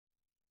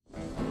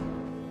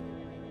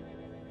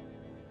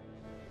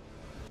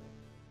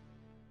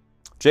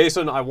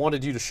Jason, I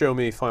wanted you to show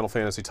me Final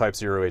Fantasy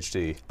Type-0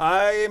 HD.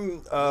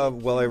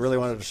 Well, I really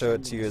wanted to show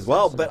it to you as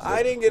well, but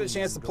I didn't get a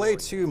chance to play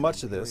too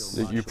much of this.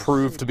 You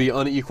proved to be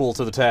unequal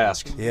to the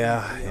task.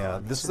 Yeah.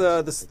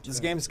 This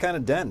game's kind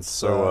of dense.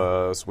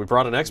 So we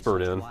brought an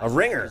expert in. A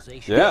ringer.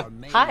 Yeah.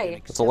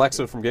 Hi. It's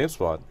Alexa from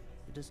GameSpot.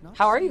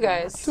 How are you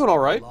guys? Doing all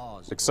right,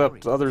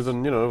 except other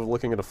than,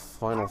 looking at a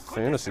Final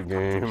Fantasy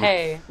game.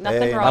 Hey,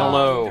 nothing wrong. I don't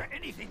know.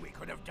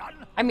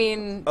 I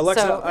mean,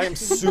 Alexa, so... I am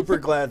super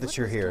glad that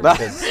you're here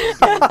because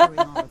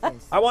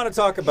I want to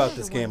talk about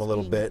this game a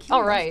little bit.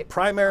 All right.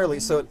 Primarily,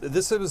 so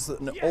this was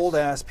an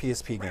old-ass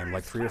PSP game,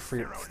 like 3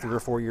 or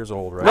 4 years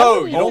old, right?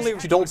 No, you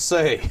don't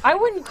say. I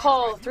wouldn't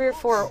call 3 or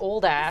 4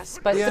 old ass,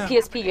 but it's a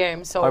PSP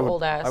game, so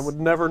old ass. I would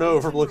never know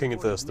from looking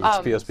at this that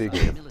it's a PSP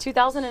game.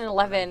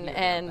 2011,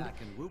 and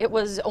it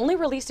was only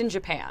released in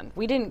Japan.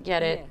 We didn't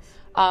get it.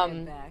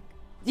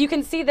 You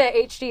can see the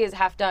HD is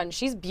half done.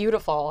 She's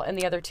beautiful, and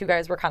the other two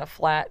guys were kind of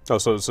flat. Oh,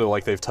 so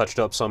like they've touched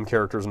up some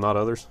characters and not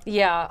others?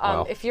 Yeah.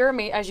 Wow. If you're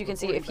as you can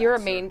see, if you're a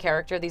main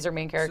character, these are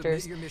main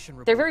characters.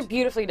 They're very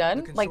beautifully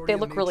done. Like they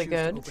look really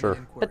good. Sure.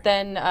 But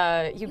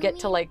then you get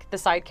to like the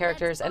side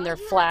characters, and they're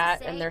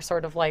flat, and they're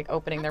sort of like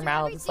opening their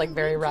mouths like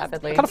very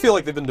rapidly. I kind of feel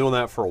like they've been doing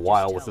that for a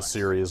while with the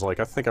series. Like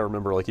I think I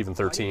remember like even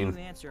 13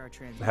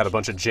 had a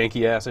bunch of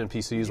janky ass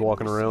NPCs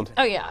walking around.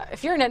 Oh yeah.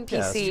 If you're an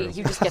NPC,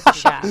 you just get the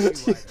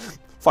shaft.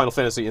 Final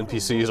Fantasy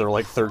NPCs are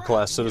like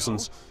third-class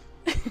citizens.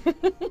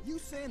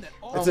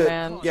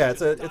 Man. Yeah,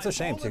 it's a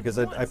shame too because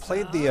I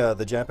played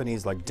the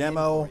Japanese like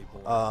demo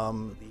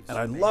and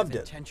I loved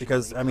it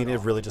because I mean it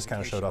really just kind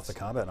of showed off the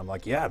combat. And I'm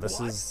like, yeah, this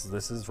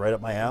is right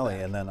up my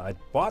alley. And then I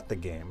bought the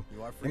game,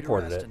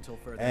 imported it,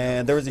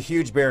 and there was a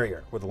huge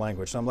barrier with the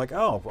language. So I'm like,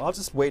 oh, well, I'll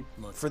just wait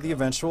for the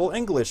eventual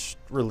English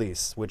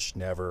release, which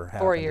never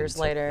happened. 4 years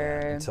later.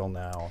 Until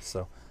now.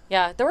 So.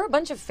 Yeah, there were a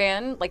bunch of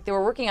they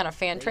were working on a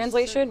fan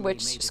translation,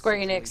 which Square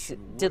Enix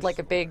did like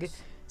a big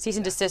cease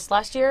and desist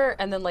last year,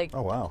 and then like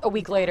a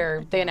week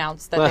later they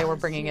announced that they were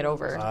bringing it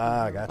over.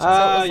 Ah, gotcha. So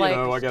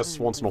it was I guess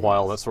once in a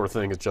while that sort of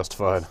thing is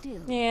justified.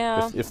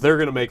 Yeah. If they're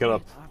gonna make it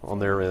up on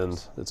their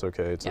end, it's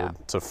okay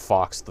to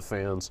fox the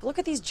fans. Look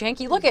at these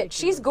janky. Look at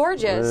she's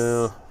gorgeous.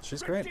 Yeah,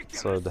 she's great.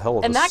 It's a hell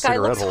of and a that guy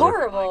looks cigarette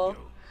holder. horrible.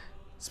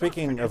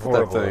 Speaking of Look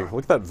at horrible, that thing.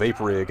 Look at that vape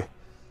rig.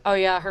 Oh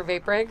yeah, her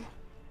vape rig.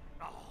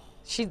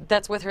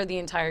 That's with her the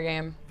entire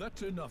game.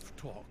 That's enough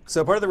talk.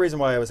 So part of the reason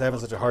why I was having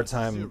such a hard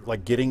time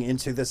like getting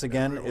into this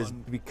again is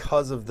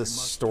because of the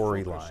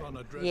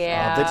storyline.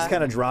 Yeah. They just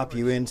kind of drop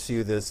you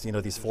into this,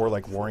 these 4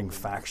 like warring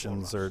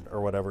factions or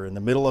whatever in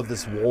the middle of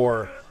this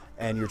war,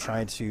 and you're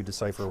trying to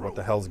decipher what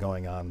the hell's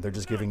going on. They're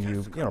just giving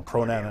you,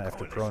 pronoun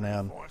after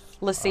pronoun.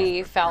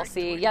 Lassie,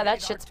 Falsy. Yeah,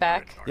 that shit's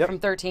back from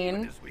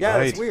 13. Yeah,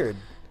 Right. it's weird.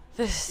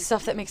 This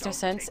stuff that makes no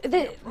sense.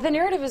 The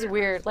narrative is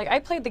weird. Like, I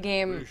played the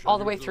game all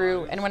the way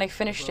through, and when I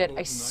finished it,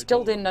 I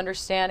still didn't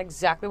understand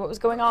exactly what was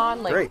going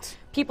on. Like, Great.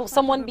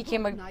 someone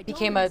became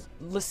a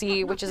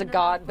Lassie, which is a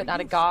god, but not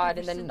a god,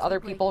 and then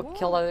other people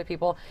kill other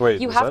people. Wait,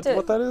 you is have that to,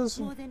 what that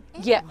is?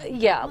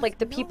 Yeah. Like,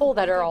 the people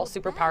that are all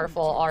super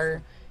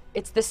powerful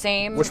it's the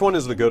same. Which one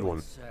is the good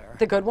one?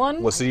 The good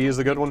one? Lassie is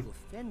the good one?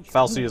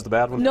 Falsy is the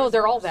bad one? No,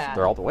 they're all bad.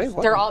 They're all the way?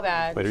 What? They're all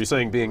bad. Wait, are you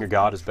saying being a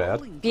god is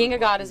bad? Being a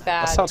god is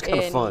bad. That sounds kind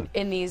of fun.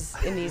 In these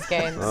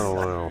games. I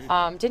don't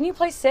know. Didn't you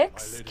play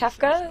 6?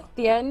 Kefka?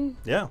 The end?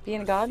 Yeah.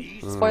 Being a god?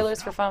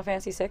 Spoilers for Final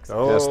Fantasy 6.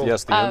 Oh.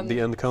 Yes, the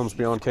end comes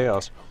beyond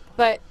chaos.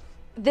 But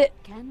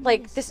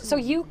so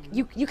you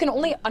can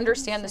only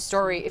understand the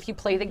story if you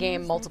play the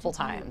game multiple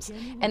times,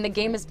 and the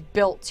game is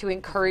built to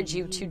encourage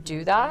you to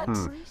do that.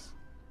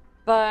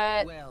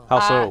 But How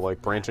so?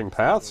 Like branching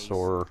paths,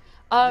 or?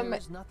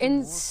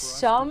 in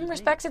some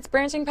respects it's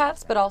branching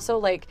paths, but also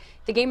like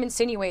the game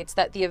insinuates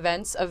that the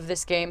events of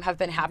this game have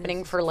been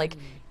happening for like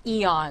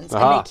eons,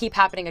 and they keep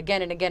happening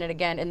again and again and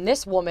again. And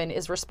this woman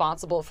is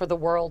responsible for the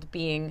world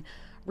being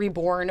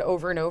reborn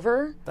over and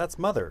over. That's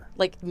Mother.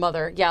 Like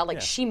Mother, yeah.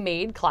 Like she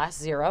made Class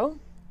 0.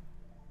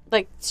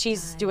 Like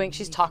she's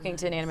talking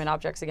to inanimate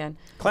objects again.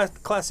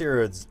 Class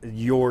 0 is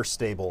your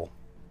stable.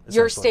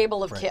 Your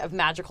stable of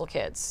magical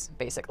kids,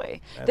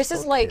 basically. This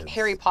is like kids.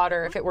 Harry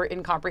Potter if it were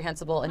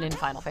incomprehensible and in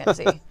Final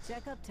Fantasy.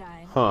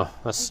 Huh.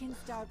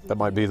 That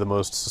might be the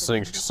most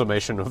succinct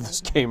summation of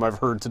this game I've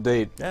heard to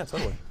date. Yeah,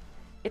 totally.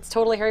 It's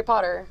totally Harry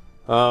Potter.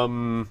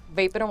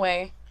 Vaping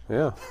away.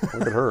 Yeah,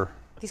 look at her.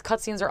 These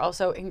cutscenes are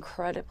also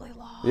incredibly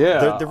long.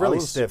 Yeah. They're really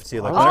stiff,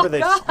 too. Like, whenever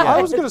they...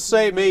 I was going to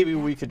say maybe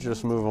we could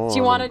just move on. Do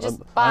you want to just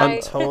buy...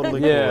 I'm totally cool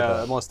with Yeah,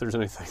 that. unless there's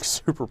anything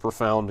super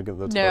profound that's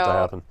about to No,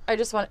 happen. I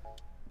just want...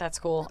 That's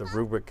cool. The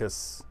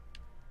Rubricus.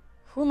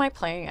 Who am I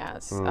playing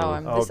as?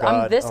 I'm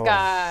God. this Oh.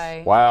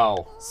 guy.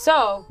 Wow.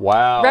 So,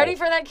 Wow. ready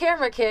for that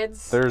camera,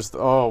 kids.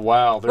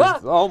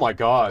 Oh my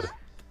god.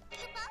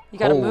 You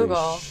got a Holy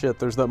Moogle. shit,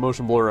 there's that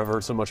motion blur I've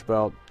heard so much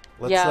about.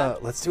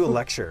 Let's do a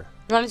lecture.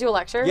 You want to do a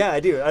lecture? Yeah, I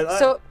do.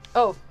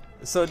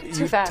 So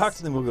you fast. talk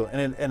to the Moogle,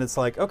 and it's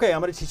like, okay,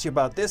 I'm going to teach you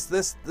about this.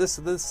 Let's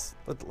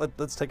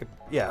take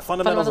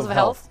fundamentals of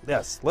health.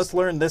 Yes, let's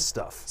learn this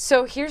stuff.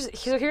 So here's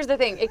the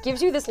thing. It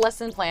gives you this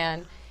lesson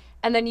plan,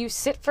 and then you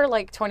sit for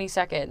like 20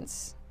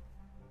 seconds,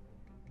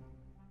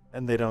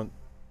 And they don't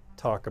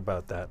talk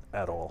about that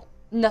at all.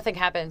 Nothing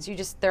happens.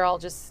 They're all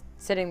just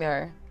sitting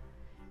there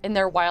in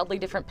their wildly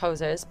different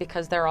poses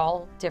because they're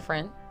all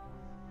different.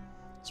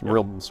 Some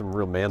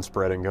real man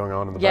spreading going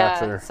on in the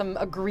back there. Yeah, some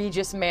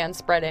egregious man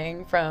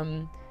spreading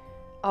from,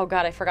 oh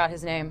God, I forgot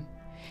his name.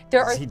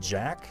 Is he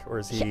Jack or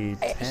is he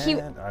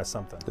Tan?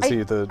 Something.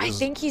 I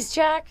think he's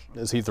Jack.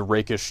 Is he the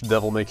rakish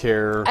devil may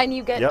care? And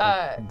you get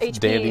HP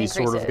dandy increases.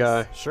 sort of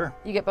guy? Sure.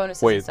 You get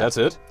bonuses. Wait, and stuff.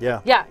 that's it?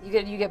 Yeah. Yeah,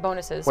 you get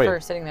bonuses for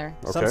sitting there.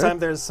 Okay.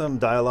 Sometimes there's some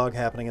dialogue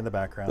happening in the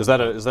background. Is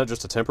that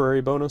just a temporary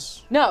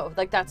bonus? No,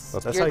 like that's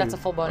a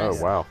full bonus.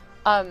 Oh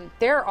wow.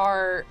 There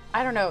are,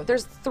 I don't know,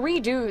 there's 3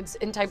 dudes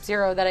in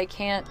Type-0 that I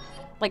can't,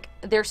 like,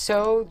 they're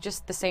so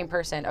just the same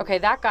person. Okay,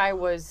 that guy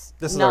was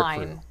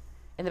 9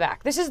 in the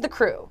back. This is the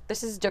crew.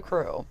 This is the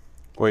crew.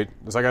 Wait,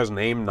 is that guy's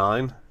name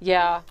 9?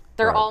 Yeah,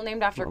 they're all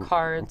named after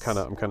cards.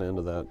 I'm kind of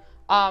into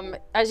that.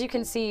 As you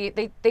can see,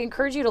 they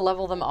encourage you to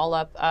level them all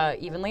up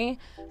evenly,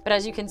 but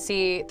as you can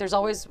see, there's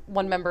always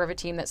one member of a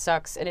team that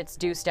sucks, and it's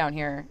Deuce down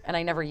here, and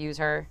I never use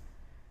her.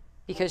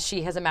 Because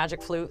she has a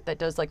magic flute that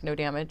does like no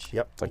damage.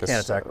 Yep. I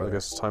guess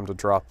it's time to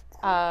drop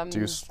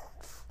Deuce.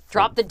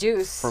 Drop the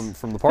Deuce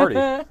from the party.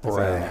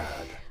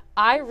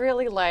 I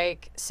really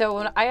like. So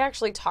when I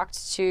actually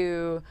talked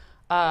to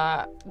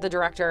the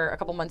director a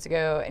couple months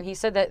ago, and he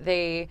said that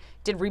they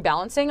did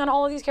rebalancing on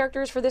all of these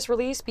characters for this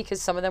release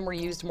because some of them were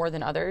used more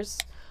than others.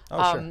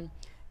 Oh, sure.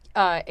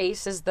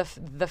 Ace is the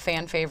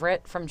fan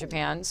favorite from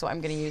Japan, so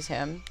I'm going to use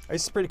him.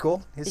 Ace is pretty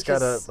cool. He's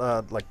got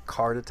like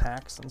card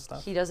attacks and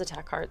stuff. He does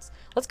attack cards.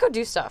 Let's go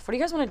do stuff. What do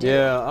you guys want to do?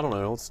 Yeah, I don't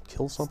know. Let's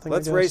kill something.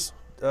 Let's race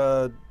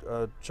chocobos.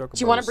 Do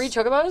you want to breed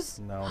chocobos?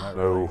 No, not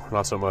really.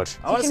 Not so much.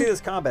 I want to see this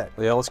combat.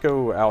 Yeah, let's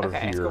go out of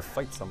here. Let's go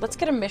fight something. Let's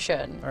get a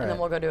mission, and then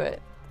we'll go do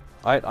it.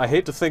 I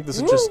hate to think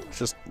this is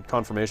just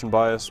confirmation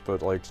bias,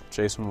 but like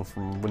Jason,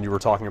 from when you were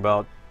talking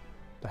about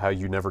how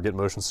you never get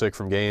motion sick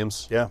from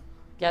games. Yeah.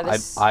 Yeah,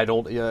 I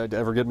don't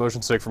ever get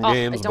motion sick from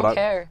games, I don't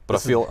care. But I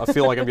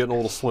feel like I'm getting a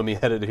little swimmy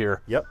headed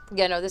here. Yep.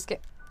 Yeah, no, this game.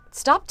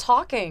 Stop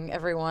talking,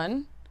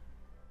 everyone.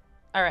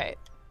 All right.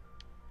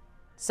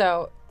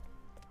 So,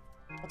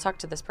 I'll talk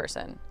to this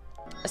person.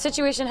 A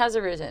situation has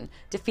arisen.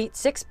 Defeat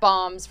 6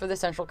 bombs for the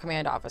Central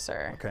Command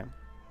Officer. Okay.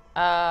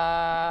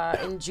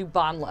 In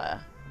Jubanla.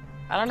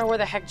 I don't know where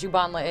the heck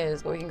Jubanla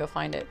is, but we can go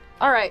find it.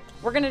 All right,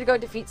 we're gonna go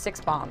defeat 6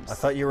 bombs. I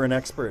thought you were an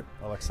expert,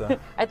 Alexa.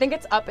 I think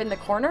it's up in the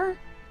corner.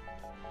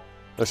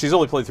 No, she's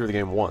only played through the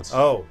game once.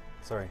 Oh,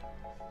 sorry.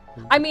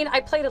 I mean, I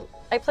played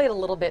a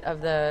little bit of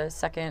the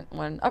second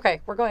one.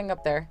 Okay, we're going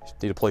up there.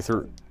 Need to play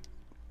through.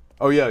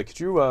 Oh yeah, could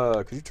you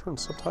turn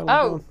subtitles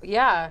Oh on?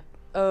 yeah.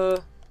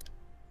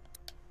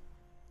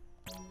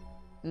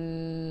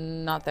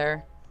 Not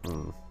there.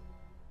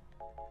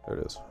 There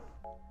it is.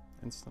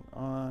 Instant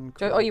on.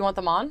 Oh, you want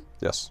them on?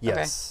 Yes.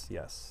 Yes. Okay.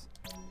 Yes.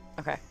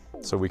 Okay.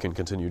 So we can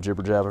continue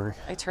jibber jabbering.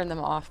 I turned them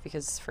off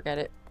because forget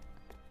it.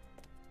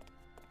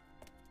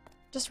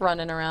 Just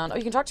running around. Oh,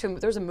 you can talk to him.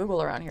 There's a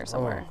Moogle around here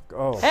somewhere.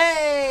 Oh.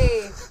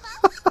 Hey!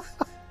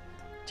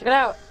 Check it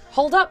out.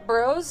 Hold up,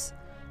 bros.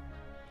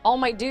 All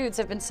my dudes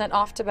have been sent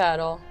off to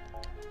battle.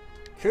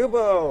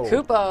 Kubo.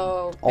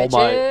 Kupo,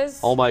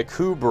 bitches. All my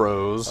coup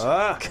bros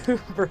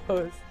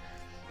Kubros.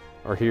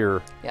 are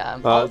here. Yeah.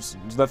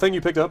 That thing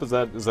you picked up, is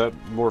that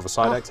more of a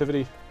side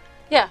activity?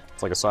 Yeah.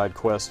 It's like a side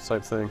quest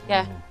type thing?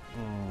 Yeah.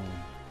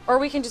 Or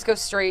we can just go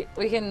straight.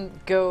 We can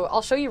go.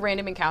 I'll show you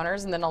random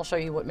encounters, and then I'll show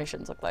you what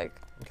missions look like.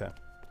 Okay.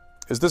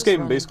 Is this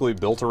game basically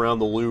built around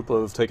the loop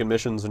of taking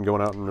missions and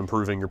going out and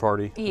improving your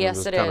party?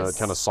 Yes, it is.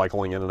 Kind of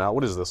cycling in and out.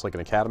 What is this, like an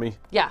academy?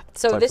 Yeah.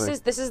 So type thing?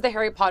 this is the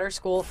Harry Potter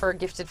school for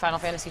gifted Final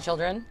Fantasy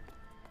children.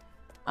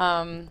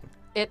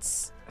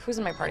 It's who's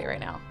in my party right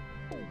now?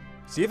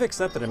 So you've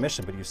accepted a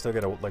mission, but you still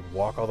got to like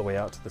walk all the way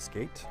out to this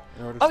gate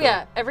in order to. Oh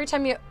yeah. Every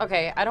time you.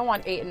 Okay, I don't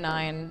want 8 and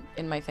 9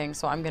 in my thing,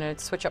 so I'm gonna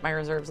switch up my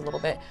reserves a little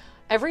bit.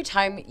 Every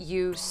time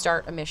you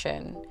start a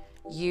mission,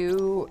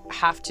 you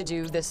have to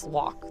do this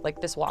walk, like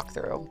this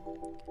walkthrough.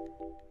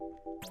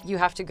 You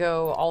have to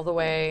go all the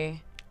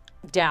way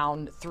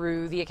down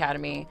through the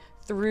academy,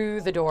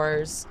 through the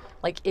doors,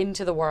 like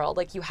into the world.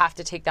 Like you have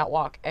to take that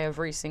walk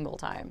every single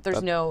time.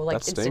 There's no like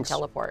instant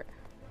teleport.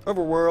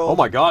 Overworld. Oh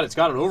my god, it's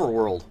got an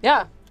overworld.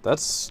 Yeah.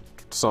 That's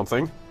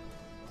something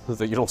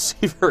that you don't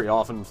see very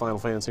often in Final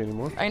Fantasy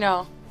anymore. I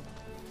know.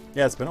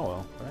 Yeah, it's been a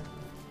while, right?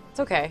 It's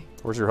okay.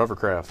 Where's your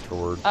hovercraft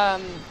or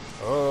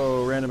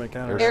Oh, random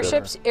encounter.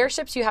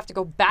 Airships you have to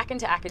go back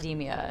into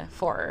academia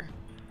for.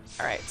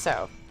 All right,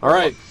 so. All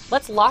right.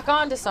 Let's lock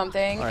on to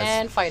something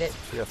and fight it.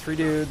 We got 3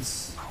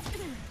 dudes.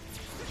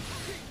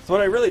 So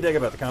what I really dig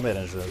about the combat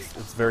engine is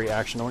it's very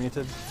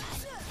action-oriented.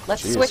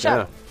 Let's switch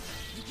up.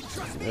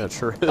 Yeah, it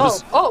sure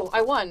is. Oh,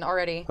 I won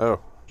already. Oh.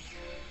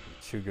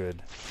 Too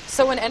good.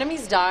 So when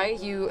enemies die,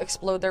 you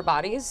explode their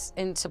bodies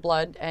into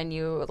blood and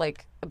you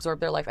like absorb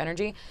their life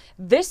energy.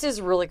 This is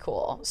really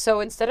cool.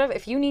 So instead of,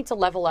 if you need to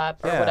level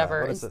up or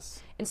whatever, what is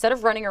this? Instead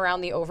of running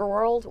around the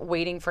overworld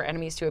waiting for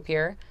enemies to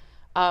appear,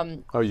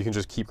 oh, you can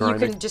just keep grinding?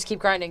 You can just keep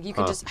grinding. You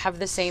can just have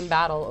the same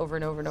battle over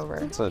and over and over.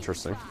 That's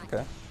interesting.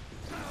 Okay.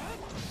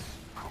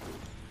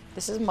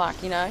 This is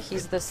Machina.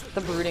 He's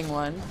the brooding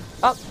one.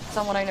 Oh,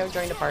 someone I know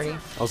joined a party.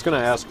 I was going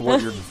to ask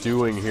what you're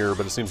doing here,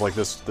 but it seems like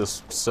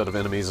this set of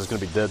enemies is going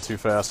to be dead too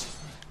fast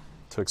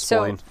to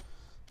explain.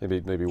 So,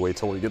 maybe wait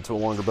till we get to a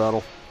longer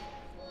battle.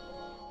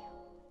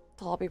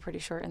 They'll all be pretty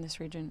short in this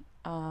region.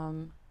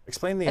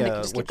 Explain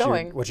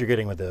what you're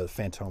getting with the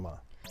Phantoma.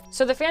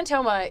 So the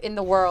Phantoma in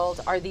the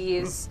world are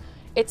these.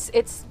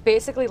 It's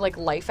basically like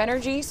life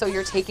energy. So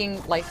you're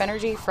taking life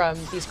energy from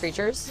these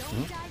creatures.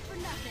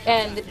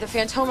 And the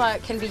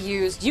Phantoma can be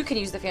used, you can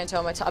use the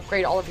Phantoma to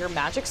upgrade all of your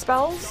magic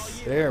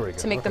spells. There we go.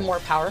 To make them more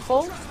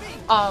powerful.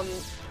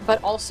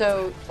 But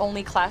also,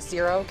 only Class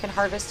 0 can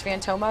harvest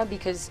Phantoma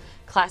because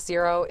Class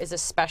 0 is a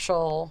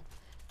special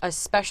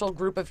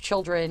group of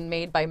children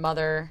made by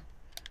Mother,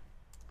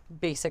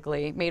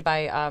 basically, made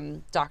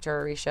by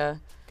Dr. Arisha.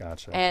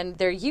 Gotcha. And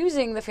they're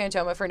using the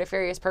Phantoma for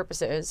nefarious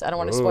purposes. I don't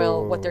want to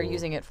spoil what they're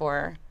using it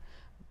for.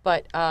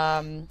 But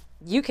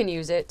you can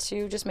use it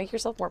to just make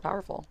yourself more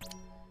powerful.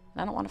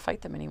 I don't want to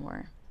fight them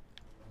anymore.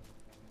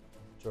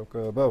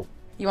 Chocobo.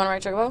 You want to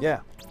ride Chocobo?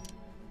 Yeah.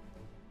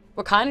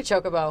 What kind of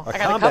Chocobo? I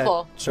got a combat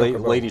couple.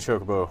 Chocobo. Lady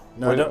Chocobo.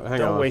 No, Wait,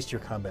 don't waste your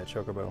combat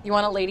Chocobo. You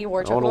want a Lady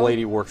War Chocobo? I want a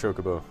Lady War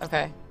Chocobo.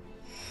 Okay.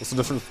 What's the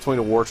difference between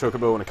a War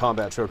Chocobo and a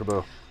Combat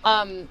Chocobo?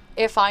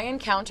 If I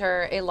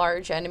encounter a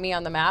large enemy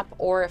on the map,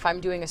 or if I'm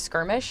doing a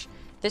skirmish,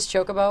 this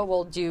Chocobo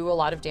will do a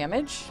lot of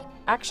damage,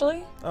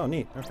 actually. Oh,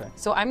 neat. Okay.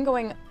 So I'm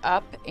going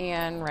up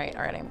and right.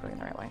 All right, I'm going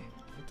the right way.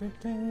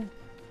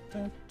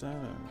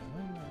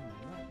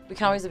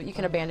 You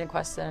can abandon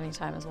quests at any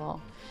time as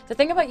well. The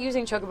thing about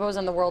using Chocobos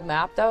on the world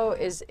map, though,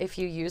 is if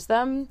you use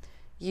them,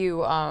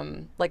 you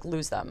like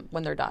lose them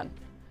when they're done.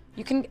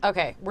 You can,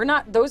 okay,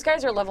 those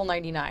guys are level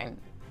 99.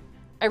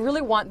 I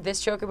really want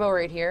this Chocobo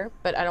right here,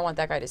 but I don't want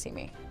that guy to see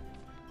me.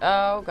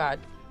 Oh, God.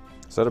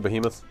 Is that a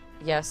behemoth?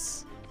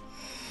 Yes.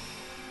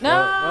 No!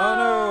 Oh,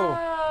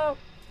 no!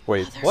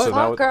 Wait, what?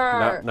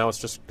 so now it's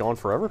just gone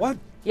forever? What?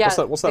 Yeah,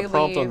 what's that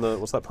prompt leave.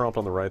 what's that prompt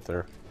on the right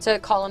there? To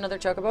call another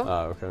Chocobo?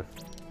 Ah, okay.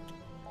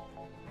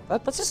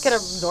 Let's just get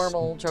a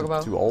normal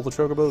Chocobo. Do all the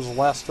Chocobos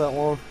last that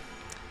long?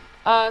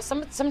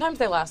 Sometimes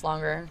they last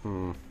longer.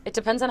 It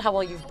depends on how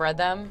well you've bred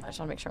them. I just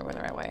want to make sure I'm going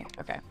the right way.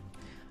 Okay.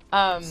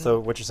 So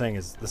what you're saying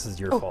is this is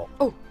your fault.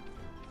 Oh,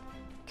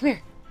 come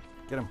here.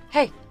 Get him.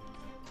 Hey.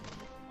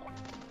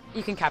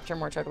 You can capture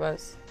more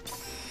Chocobos.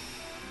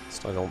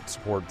 I don't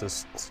support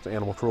this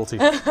animal cruelty.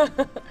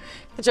 The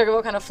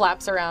Chocobo kind of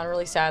flaps around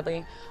really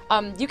sadly.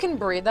 You can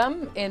breed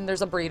them, and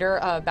there's a breeder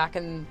back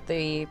in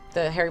the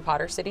Harry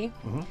Potter city.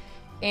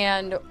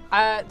 And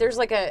there's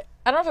like I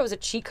don't know if it was a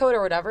cheat code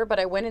or whatever, but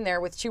I went in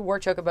there with 2 War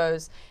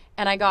Chocobos,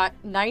 and I got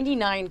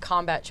 99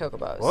 combat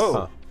Chocobos. Whoa.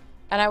 Huh.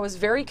 And I was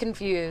very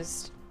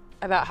confused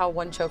about how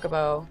one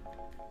Chocobo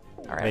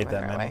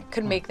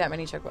could make that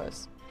many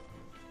Chocobos.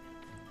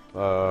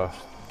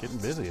 Getting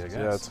busy, I guess.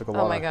 Yeah, it took a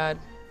lot. Oh my God.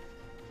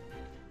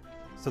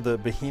 So the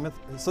behemoth.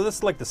 So this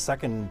is like the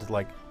second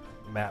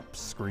map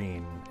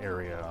screen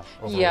area.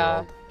 Over Yeah.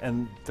 the world.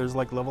 And there's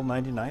like level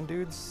 99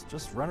 dudes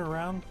just running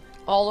around.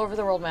 All over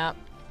the world map.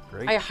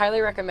 Great. I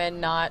highly recommend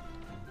not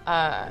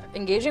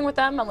engaging with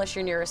them unless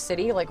you're near a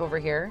city, like over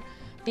here.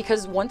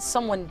 Because once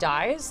someone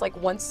dies, like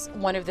once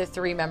one of the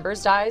 3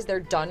 members dies, they're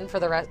done for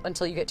the rest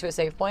until you get to a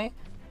save point.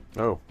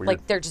 Oh, weird.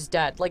 Like they're just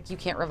dead. Like you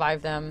can't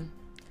revive them.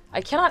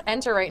 I cannot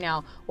enter right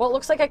now. Well, it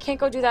looks like I can't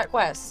go do that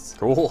quest.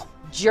 Cool.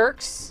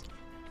 Jerks.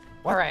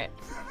 What? All right.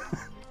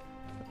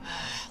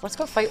 Let's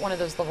go fight one of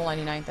those level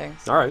 99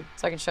 things. All right.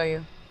 So I can show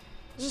you.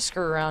 Just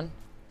screw around.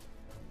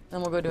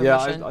 Then we'll go do a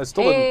Yeah, mission. I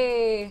still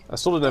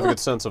didn't have a good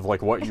sense of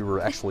like what you were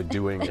actually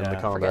doing in the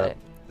Forget combat. it.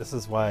 This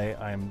is why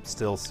I'm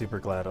still super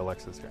glad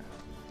Alexa's here.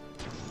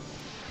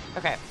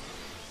 Okay.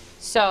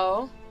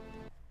 So.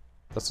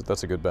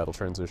 That's a good battle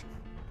transition.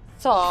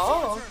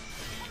 Oh,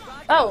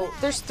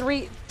 there's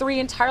three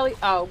entirely.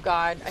 Oh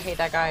God, I hate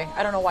that guy.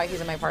 I don't know why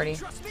he's in my party.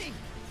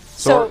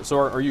 So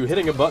are you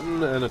hitting a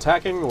button and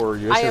attacking, or are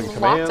you I issuing am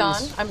commands?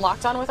 locked on. I'm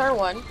locked on with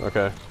R1.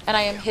 Okay. And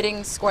I am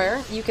hitting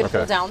square. You can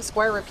hold down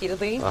square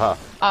repeatedly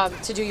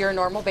to do your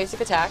normal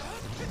basic attack.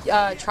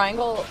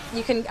 Triangle.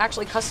 You can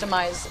actually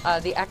customize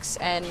the X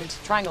and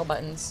triangle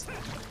buttons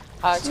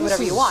to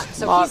whatever you want.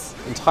 So not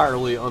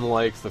entirely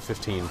unlike the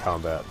 15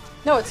 combat.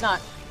 No, it's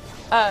not.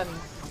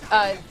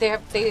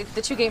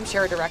 The 2 games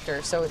share a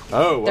director, so.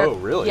 Oh,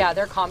 really? Yeah,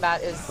 their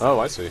combat is. Oh,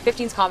 I see.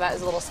 15's combat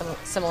is a little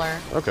similar.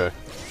 Okay.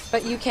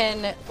 But you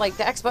can, like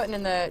the X button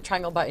and the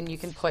triangle button, you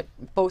can put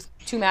both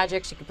 2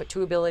 magics, you can put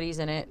 2 abilities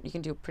in it, you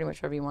can do pretty much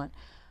whatever you want.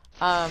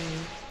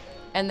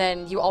 And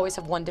then you always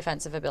have 1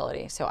 defensive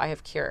ability. So I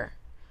have Cure,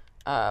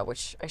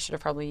 which I should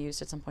have probably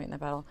used at some point in the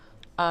battle.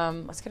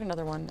 Let's get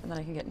another one, and then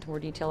I can get into more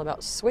detail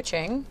about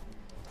switching.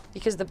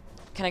 Because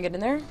can I get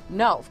in there?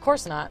 No, of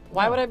course not.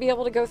 Why would I be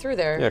able to go through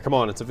there? Yeah, come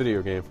on, it's a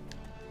video game.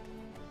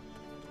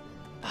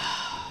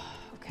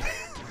 Okay.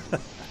 All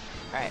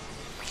right.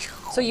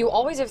 So you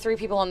always have 3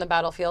 people on the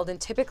battlefield, and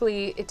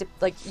typically,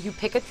 you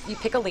pick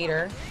a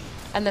leader,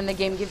 and then the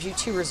game gives you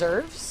 2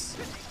 reserves,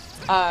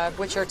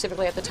 which are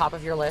typically at the top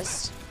of your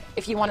list.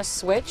 If you want to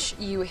switch,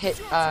 you hit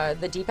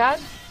the D-pad,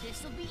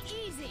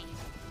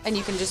 And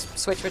you can just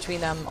switch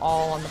between them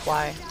all on the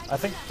fly. I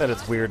think that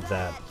it's weird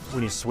that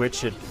when you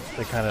switch it,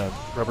 they kind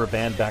of rubber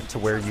band back to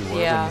where you were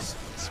when you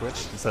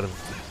switched instead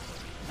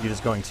of you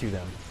just going to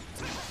them.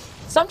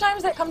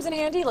 Sometimes that comes in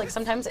handy. Like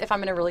sometimes if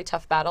I'm in a really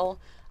tough battle,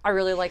 I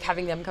really like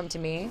having them come to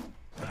me.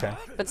 Okay.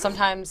 But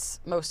sometimes,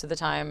 most of the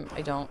time,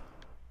 I don't.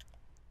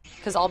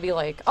 Because I'll be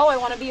like, oh, I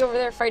want to be over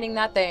there fighting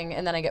that thing,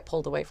 and then I get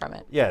pulled away from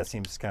it. Yeah, it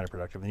seems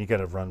counterproductive. And you got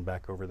to run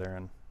back over there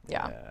and.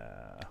 Yeah.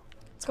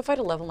 Let's go fight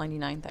a level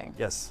 99 thing.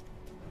 Yes.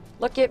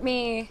 Look at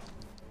me.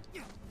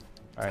 All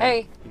right.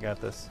 Hey. You got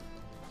this.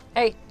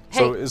 Hey.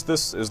 So Hey. is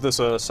this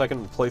a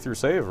second playthrough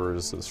save, or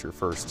is this your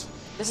first?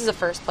 This is a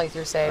first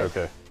playthrough save.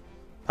 Okay.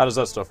 How does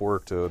that stuff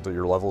work? Do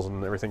your levels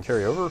and everything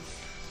carry over?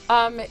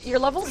 Your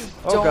levels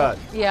Oh, don't. God.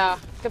 Yeah.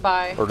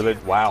 Goodbye. Or do they?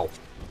 Wow.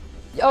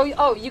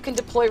 Oh, you can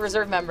deploy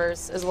reserve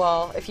members as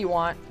well if you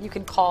want. You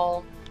can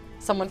call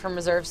someone from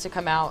reserves to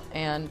come out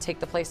and take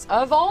the place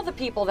of all the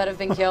people that have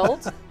been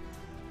killed.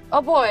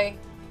 Oh boy.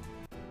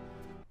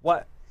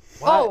 What?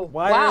 Oh,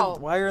 wow.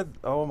 Why are?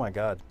 Oh my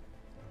God.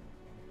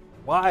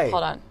 Why?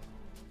 Hold on.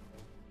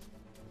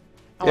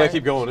 Yeah,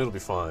 keep going. It'll be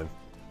fine.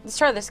 Let's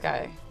try this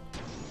guy.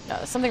 No,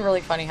 something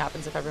really funny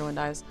happens if everyone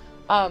dies.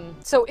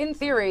 So in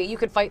theory, you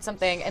could fight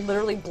something and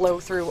literally blow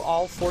through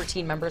all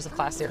 14 members of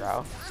Class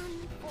 0.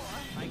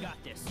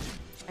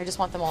 I just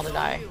want them all to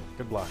die.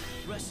 Good block.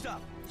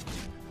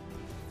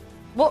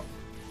 Well,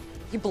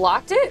 you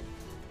blocked it?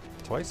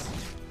 Twice.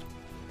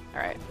 All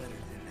right.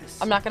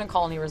 I'm not going to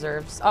call any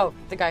reserves. Oh,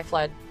 the guy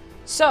fled.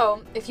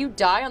 So if you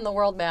die on the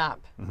world map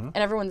and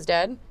everyone's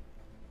dead,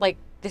 like,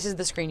 this is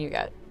the screen you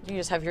get. You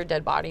just have your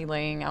dead body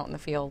laying out in the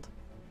field.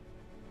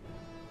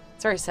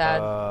 It's very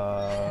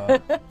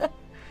sad.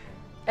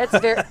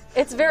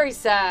 It's very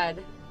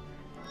sad.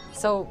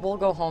 So we'll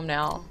go home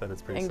now That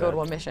is pretty and sad. go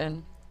to a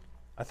mission.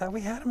 I thought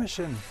we had a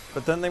mission,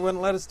 but then they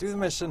wouldn't let us do the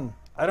mission.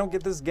 I don't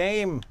get this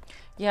game.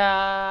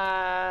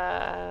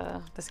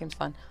 Yeah, this game's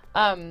fun.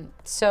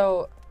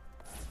 So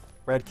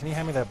Red, can you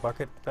hand me that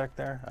bucket back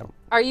there?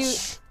 are you?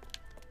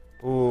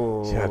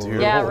 Ooh. Yeah, dude.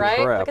 Yeah, holy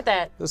right. crap. Look at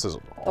that. This is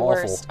The awful.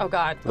 worst. Oh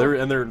God.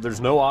 There's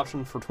no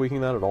option for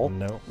tweaking that at all.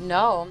 No.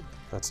 No.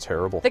 That's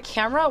terrible. The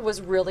camera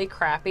was really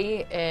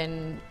crappy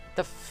in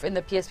the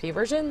PSP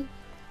version.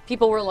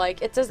 People were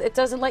like, it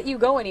doesn't let you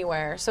go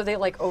anywhere, so they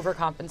like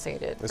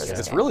overcompensated. For this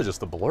It's game. really just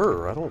the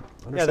blur. I don't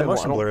understand. Yeah, the why- I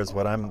motion don't- blur is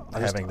what I'm I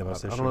just- having the most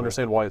issue I don't with.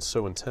 understand why it's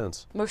so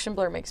intense. Motion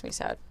blur makes me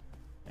sad.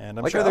 And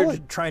I'm Like, sure I they're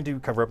like- trying to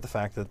cover up the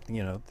fact that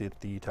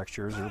the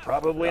textures are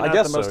probably I not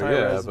guess the most so, high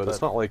yeah, res, but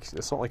it's not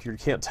like you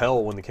can't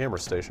tell when the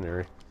camera's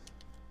stationary.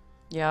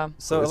 Yeah.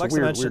 So It's a Alexa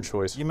weird mentioned,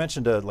 choice. You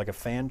mentioned like a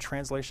fan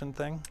translation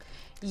thing.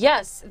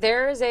 Yes,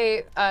 there was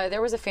a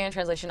fan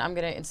translation. I'm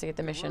gonna instigate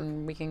the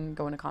mission. We can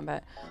go into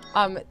combat.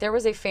 There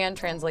was a fan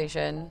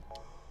translation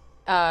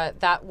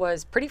that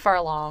was pretty far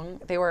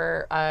along.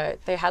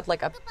 They had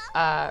like a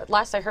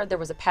last I heard there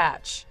was a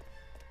patch.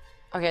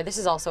 Okay, this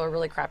is also a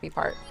really crappy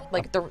part.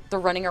 Like the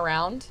running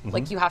around.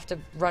 Like you have to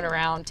run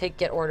around,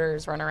 get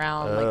orders, run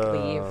around, like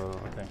leave.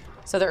 Okay.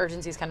 So the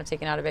urgency is kind of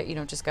taken out of it. You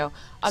don't just go.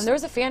 There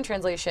was a fan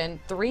translation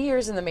 3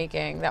 years in the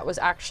making that was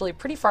actually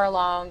pretty far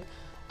along.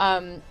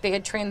 They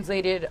had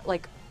translated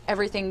like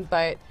everything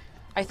but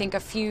I think a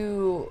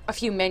few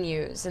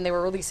menus, and they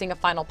were releasing a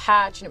final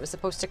patch, and it was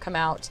supposed to come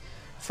out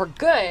for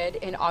good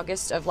in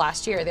August of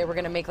last year. They were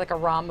going to make like a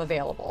ROM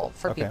available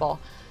for people,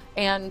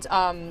 and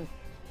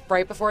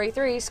right before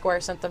E3,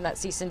 Square sent them that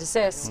cease and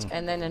desist,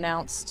 and then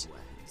announced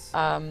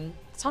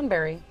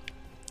Sunbury,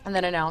 and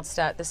then announced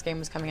that this game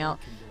was coming out.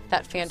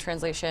 That fan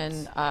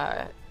translation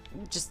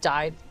just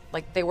died.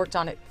 Like they worked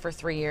on it for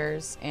 3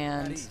 years,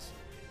 and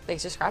they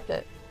just scrapped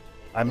it.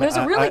 It was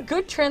a really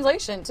good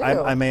translation too.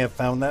 I may have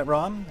found that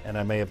ROM, and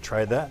I may have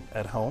tried that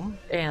at home,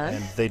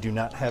 And? they do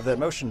not have that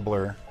motion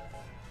blur.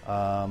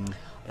 Oh,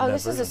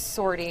 this is a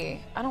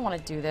sortie. I don't want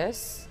to do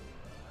this.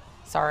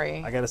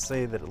 Sorry. I gotta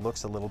say that it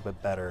looks a little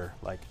bit better,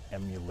 like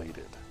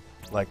emulated,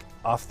 like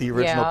off the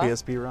original Yeah.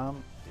 PSP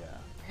ROM.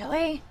 Yeah.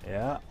 Really?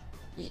 Yeah.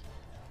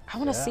 I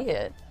want to Yeah. see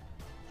it.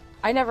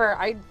 I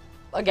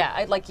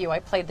like you, I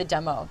played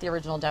the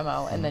original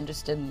demo, and then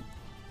just didn't.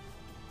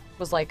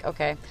 Was like,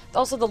 okay.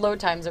 Also, the load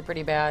times are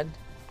pretty bad.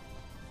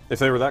 If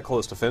they were that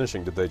close to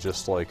finishing, did they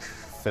just like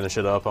finish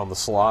it up on the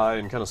sly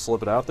and kind of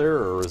slip it out there,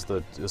 or is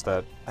that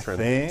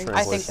think-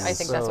 I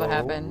think that's what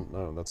happened.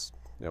 No, that's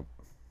yep.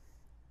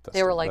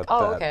 They were like,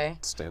 oh, okay.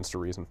 Stands to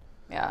reason.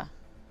 Yeah.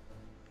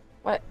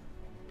 What?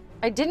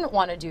 I didn't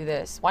want to do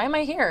this. Why am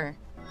I here?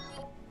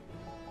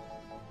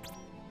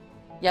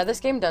 Yeah, this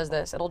game does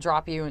this. It'll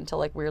drop you into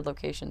like weird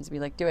locations and be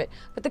like, do it.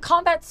 But the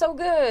combat's so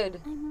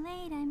good. I'm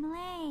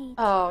late.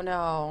 Oh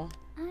no.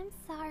 I'm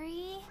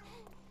sorry.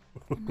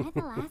 Am I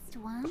the last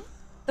one?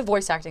 The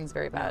voice acting's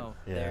very bad. No,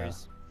 Yeah.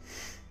 there's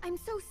I'm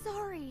so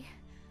sorry.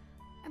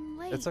 I'm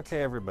late. It's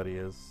okay. Everybody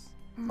is.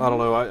 I don't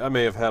know. I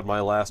may have had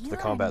my last "the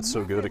combat's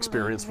so good"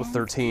 experience with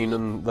 13,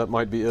 and that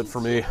might be it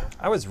for me.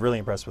 I was really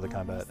impressed with the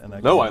combat. And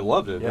that No, game. I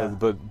loved it. Yeah.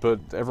 But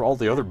all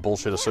the other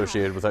bullshit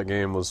associated with that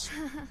game was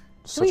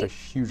such a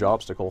huge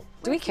obstacle.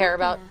 Do we care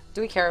about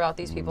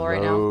these people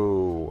right now?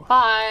 No.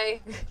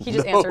 Hi. He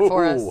just answered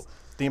for us. No.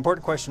 The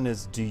important question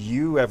is, do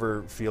you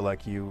ever feel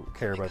like you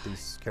care about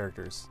these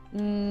characters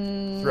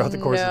throughout the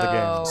course of the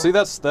no. game? See,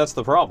 that's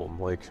the problem.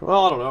 Like,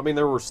 well, I don't know. I mean,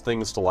 there were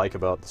things to like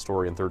about the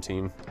story in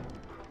 13,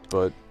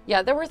 but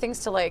Yeah, there were things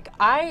to like.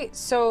 but it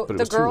The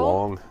was girl. too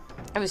long.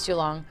 It was too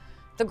long.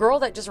 The girl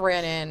that just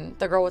ran in,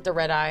 the girl with the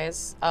red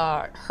eyes,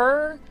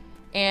 her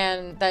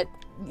and that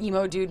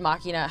emo dude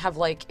Machina have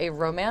like a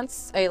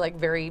romance, a like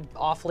very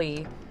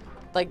awfully,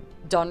 like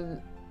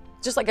done,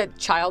 just like a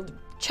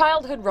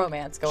childhood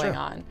romance going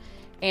Sure. on,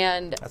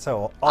 and That's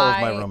how all of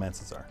my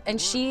romances are.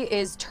 and she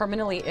is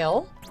terminally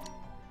ill.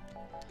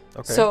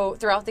 Okay. So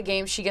throughout the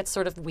game, she gets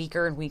sort of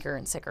weaker and weaker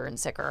and sicker.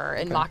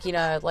 And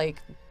Machina like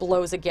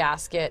blows a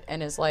gasket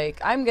and is like,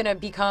 "I'm gonna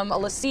become a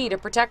lessee to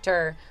protect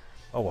her."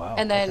 Oh wow.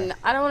 And then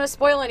I don't want to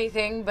spoil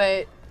anything,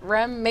 but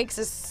Rem makes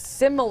a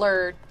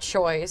similar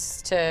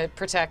choice to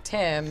protect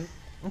him.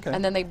 Okay.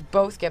 And then they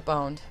both get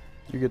boned.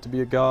 You get to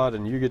be a god,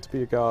 and you get to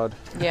be a god.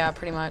 Yeah,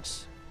 pretty much.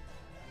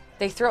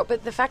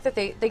 But the fact that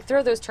they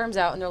throw those terms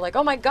out and they're like,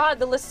 "Oh my God,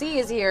 the lessee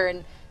is here,"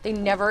 and they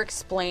never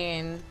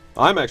explain.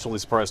 I'm actually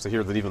surprised to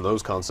hear that even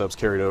those concepts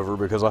carried over,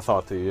 because I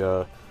thought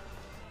the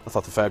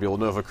Fabula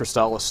Nova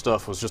Crystallis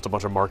stuff was just a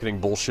bunch of marketing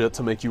bullshit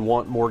to make you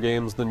want more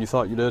games than you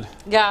thought you did.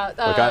 Yeah.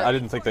 Like I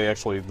didn't think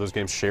those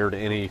games shared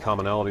any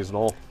commonalities at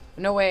all.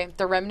 No way.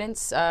 The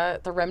remnants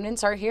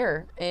are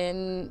here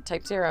in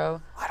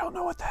Type-0. I don't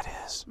know what that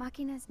is.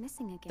 Machina's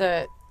missing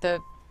again.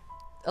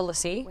 A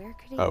lessee. Where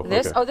could he Oh, be?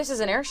 This? okay. Oh, this is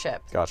an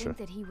airship. Gotcha. Think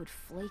that he would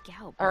flake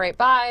out. All right,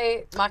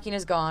 bye.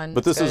 Machina's gone.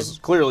 But this Good. is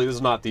clearly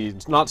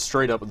it's not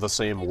straight up the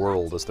same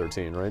world as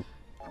 13, right?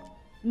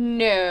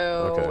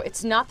 No, Okay.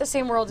 it's not the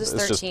same world as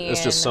 13.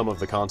 It's just some of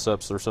the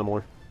concepts are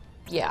similar.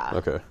 Yeah.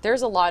 Okay.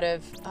 There's a lot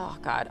of. Oh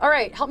God. All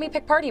right, help me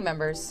pick party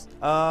members.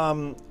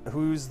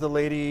 Who's the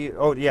lady?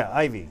 Oh yeah,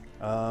 Ivy.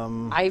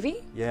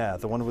 Ivy. Yeah,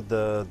 the one with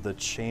the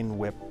chain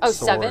whip. Oh,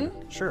 sword. 7?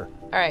 Sure.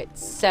 All right,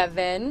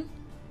 7.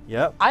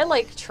 Yep. I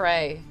like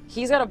Trey.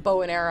 He's got a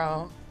bow and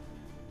arrow.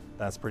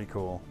 That's pretty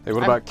cool. Hey,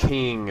 what about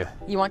King?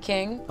 You want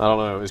King? I don't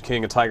know. Is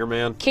King a Tiger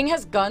Man? King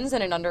has guns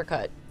and an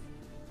undercut.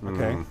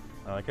 Okay.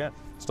 I like it.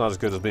 It's not as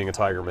good as being a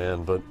Tiger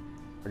Man, but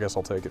I guess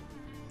I'll take it.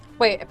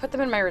 Wait, I put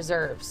them in my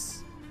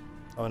reserves.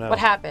 Oh no. What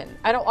happened?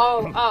 I don't.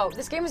 Oh,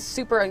 this game is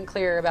super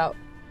unclear about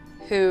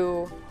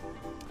who,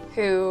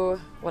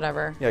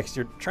 whatever. Yeah, because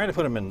you're trying to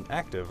put him in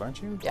active,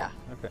 aren't you? Yeah.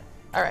 Okay.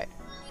 All right.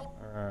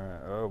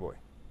 Oh boy.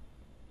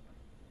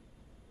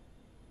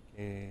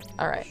 Okay.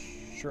 All right.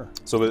 Sure.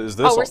 So is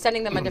this? Oh, we're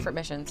sending them on different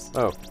missions.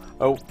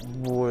 Oh,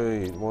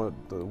 wait, what?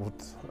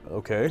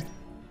 Okay,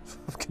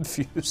 I'm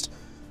confused.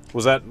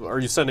 Are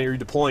you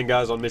deploying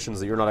guys on missions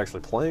that you're not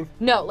actually playing?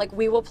 No, like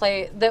we will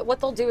play. What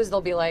they'll do is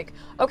they'll be like,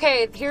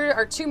 okay, here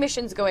are 2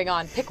 missions going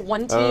on. Pick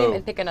one team Oh.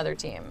 and pick another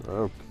team.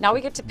 Oh. Now we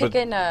get to pick But-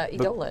 in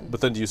Eidolon.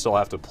 But then do you still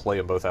have to play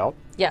them both out?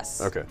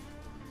 Yes. Okay.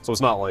 So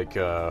it's not like,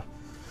 I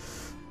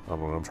don't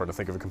know, I'm trying to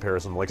think of a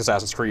comparison, like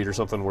Assassin's Creed or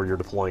something where you're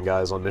deploying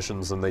guys on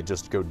missions and they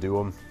just go do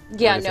them?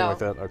 Yeah, anything no. like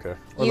that? Okay.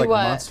 Or You, like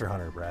Monster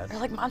Hunter, Brad. Or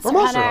like Monster, Or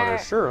Monster Hunter.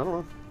 Hunter, sure, I don't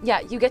know. Yeah,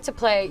 you get to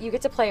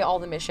play all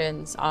the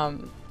missions.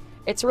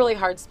 It's really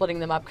hard splitting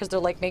them up because they're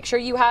like, make sure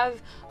you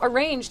have a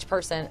ranged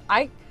person.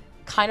 I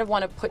kind of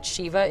want to put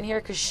Shiva in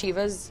here because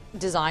Shiva's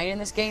design in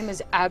this game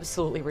is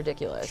absolutely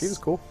ridiculous. She was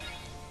cool.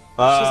 She's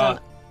on,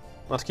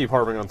 Not to keep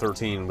harping on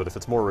 13, but if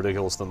it's more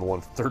ridiculous than the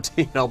one from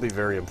 13, I'll be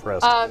very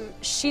impressed.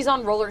 she's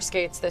on roller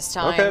skates this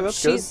time. Okay,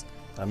 that's good.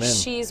 I'm in.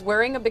 She's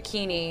wearing a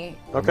bikini.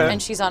 Okay. And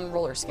she's on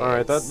roller skates. All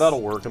right, that'll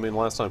work. I mean,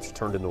 last time she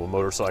turned into a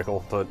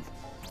motorcycle, but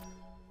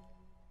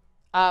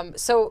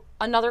So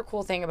another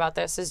cool thing about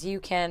this is you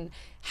can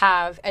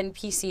have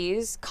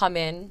NPCs come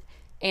in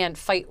and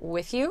fight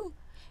with you,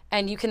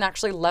 and you can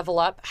actually level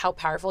up how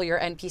powerful your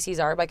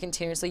NPCs are by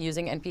continuously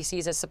using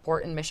NPCs as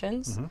support in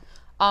missions.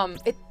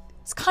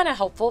 It's kind of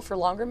helpful for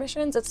longer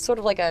missions. It's sort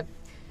of like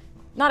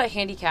not a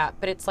handicap,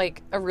 but it's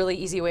like a really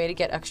easy way to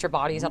get extra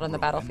bodies out on the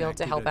battlefield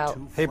to help out.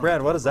 Hey,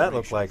 Brad, what does that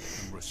look like?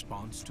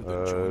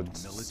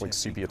 it's like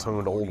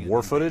sepia-toned old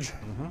war footage.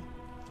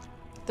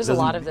 There's a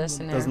lot of this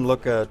in there. Doesn't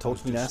look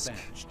Tolkien-esque.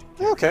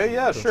 Okay,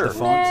 yeah, sure. The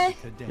font.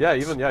 Yeah,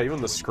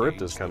 even the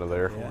script is kind of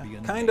there.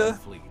 Kinda.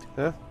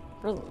 Yeah.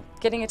 We're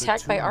getting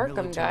attacked by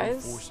Arkham,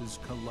 guys.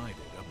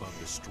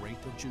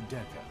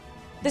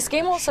 This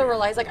game also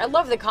relies, like, I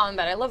love the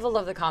combat. I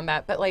love the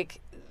combat, but like,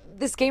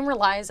 this game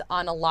relies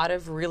on a lot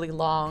of really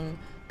long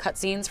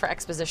cutscenes for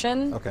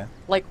exposition. Okay.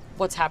 Like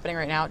what's happening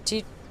right now.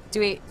 Do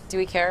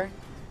we care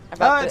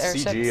about the It's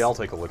airships? CG. I'll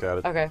take a look at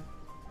it. Okay.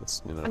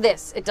 It's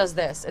It does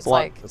this. It's a lot,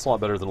 like, it's a lot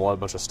better than a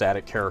bunch of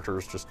static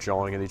characters just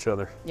jawing at each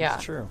other. yeah.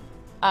 It's true.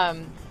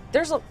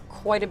 There's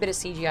quite a bit of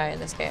CGI in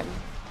this game.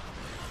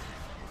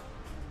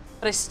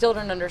 But I still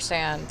don't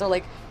understand. They're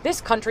like,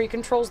 this country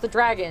controls the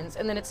dragons,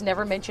 and then it's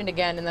never mentioned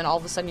again, and then all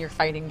of a sudden you're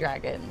fighting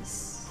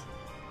dragons.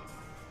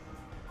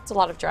 It's a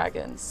lot of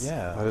dragons.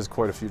 Yeah. That is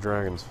quite a few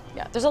dragons.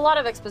 Yeah, there's a lot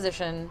of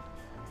exposition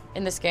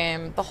in this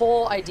game. The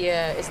whole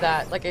idea is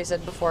that, like I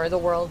said before, the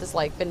world has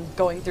like been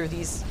going through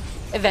these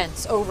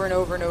events over and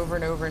over and over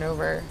and over and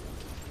over,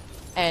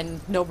 and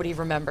nobody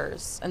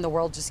remembers, and the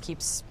world just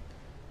keeps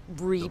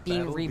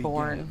being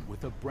reborn.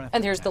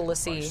 And there's the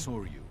Lassie.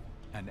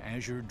 An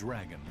azure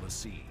dragon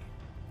Lassie.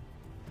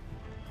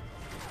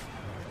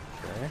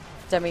 Okay.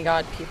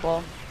 Demigod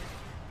people.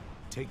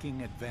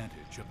 Taking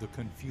advantage of the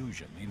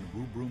confusion in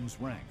Rubrum's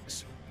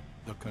ranks,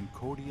 the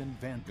Concordian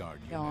Vanguard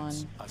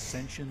units,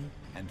 Ascension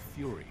and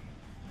Fury,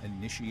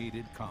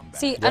 initiated combat.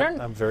 See, Yep,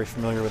 I'm very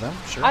familiar with them.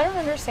 Sure. I don't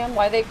understand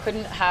why they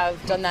couldn't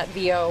have done that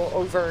VO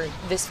over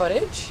this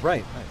footage.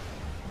 Right.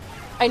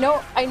 I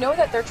know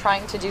that they're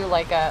trying to do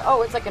like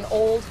it's like an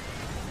old,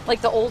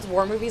 like the old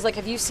war movies. Like,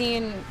 have you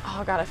seen,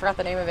 oh god, I forgot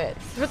the name of it.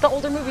 But the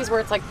older movies where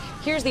it's like,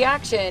 here's the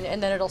action,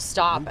 and then it'll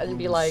stop and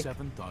be like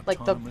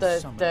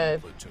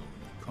the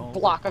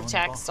block of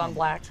text on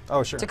black.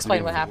 Oh, sure. To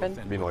explain what happened.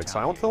 You mean like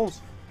silent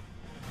films?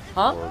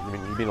 Huh? Or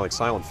you mean like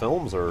silent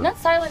films, or Not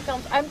silent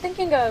films. I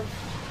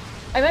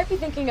might be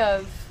thinking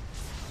of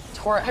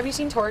Tora. Have you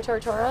seen Tora Tora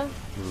Tora?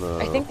 No.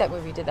 I think that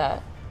movie did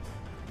that.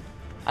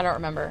 I don't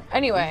remember.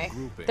 Anyway,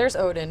 there's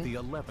Odin. The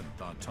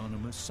 11th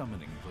Autonomous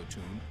Summoning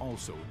Platoon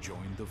also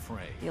joined the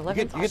fray. The You 11th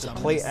get to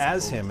play Autonomous.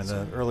 as him in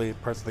the early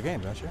parts of the game,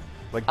 don't you?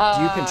 Like,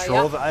 do you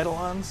control the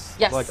Eidolons?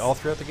 Yes. Like all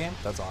throughout the game?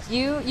 That's awesome.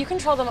 You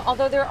control them,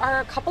 although there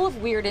are a couple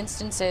of weird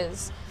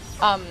instances.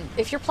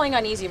 If you're playing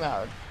on easy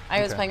mode,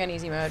 I was playing on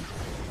easy mode.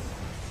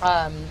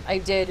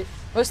 I did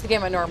most of the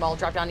game on normal,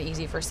 dropped down to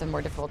easy for some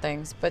more difficult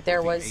things. But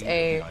there was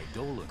a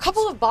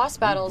couple of boss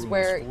battles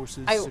where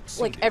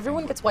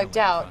everyone gets wiped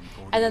out,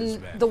 and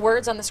then the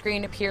words on the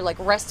screen appear like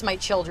 "Rest my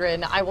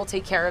children, I will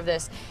take care of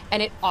this,"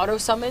 and it auto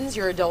summons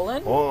your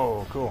Eidolon.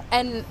 Whoa, cool.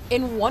 And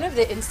in one of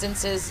the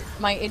instances,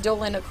 my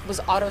Eidolon was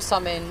auto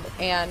summoned,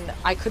 and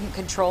I couldn't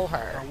control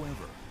her.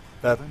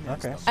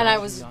 Okay. And I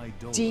was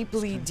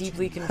deeply,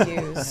 deeply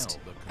confused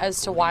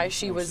as to why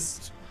she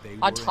was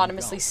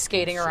autonomously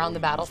skating around the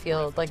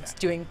battlefield, like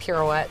doing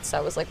pirouettes. I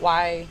was like,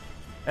 why?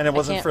 And it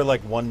wasn't can't- for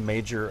like one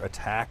major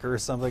attack or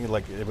something?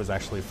 Like it was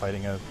actually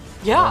fighting a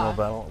Yeah, normal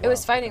battle? it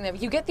was Wow. fighting them.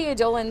 You get the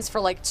Eidolons for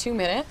like 2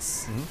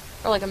 minutes,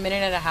 or like a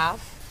minute and a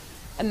half,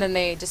 and then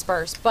they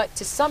disperse. But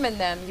to summon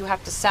them, you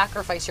have to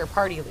sacrifice your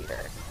party leader.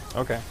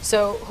 Okay.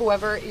 So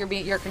whoever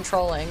you're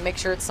controlling, make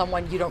sure it's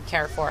someone you don't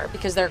care for,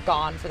 because they're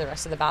gone for the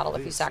rest of the battle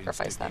if you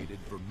sacrifice them.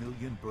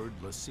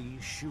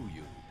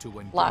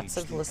 Lots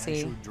of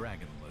Lassie.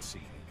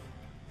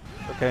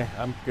 Okay,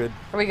 I'm good.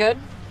 Are we good?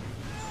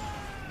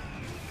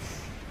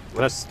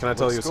 Can I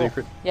tell you a Looks cool.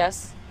 secret?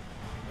 Yes.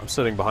 I'm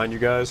sitting behind you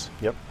guys,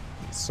 Yep.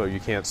 so you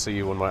can't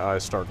see when my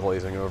eyes start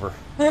glazing over.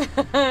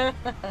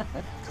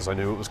 Because I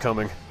knew it was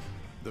coming.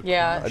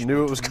 Yeah. I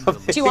knew it was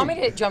coming. Do you want me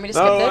to skip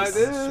No, this?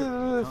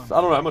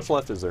 I don't know how much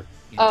left is there.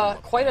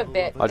 Quite a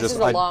bit. I This just, is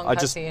a long I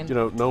just,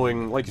 cutscene.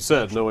 knowing, like you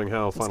said, knowing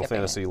how Final skipping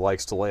Fantasy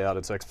likes to lay out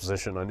its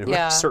exposition, I knew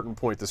Yeah. at a certain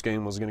point this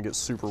game was going to get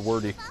super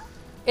wordy.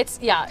 It's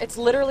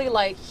literally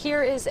like,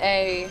 here is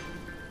a,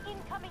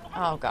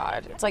 oh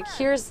god, it's like,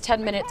 here's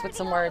 10 minutes with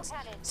some words.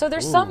 So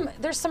there's some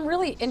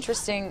really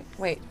interesting,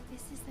 This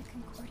is the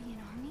Concordian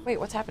army. wait,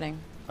 what's happening?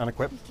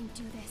 Unequip. We can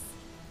do this.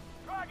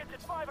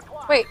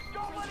 Wait,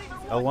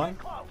 L1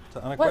 to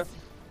unequip. What?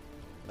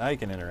 Now you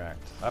can interact.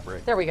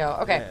 Operate. there we go,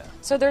 okay. Yeah.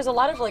 So there's a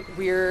lot of like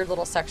weird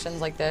little sections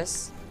like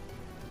this.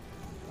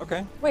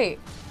 Okay. Wait,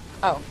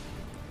 oh.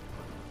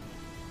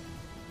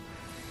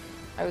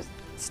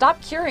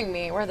 Stop curing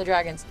me, where are the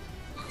dragons?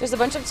 There's a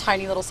bunch of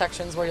tiny little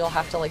sections where you'll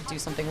have to like do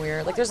something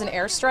weird. Like there's an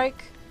airstrike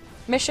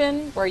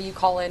mission where you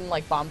call in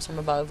like bombs from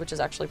above, which is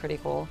actually pretty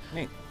cool.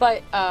 Neat.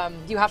 But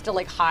you have to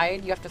like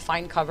hide, you have to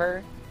find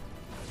cover.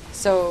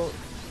 So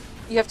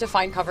you have to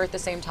find cover at the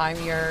same time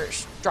you're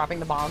dropping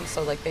the bombs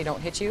so like they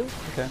don't hit you.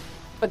 Okay.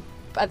 But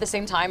at the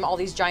same time, all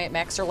these giant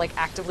mechs are like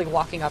actively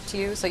walking up to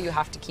you, so you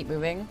have to keep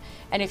moving.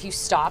 And if you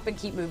stop and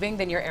keep moving,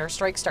 then your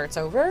airstrike starts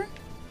over.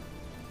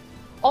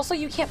 Also,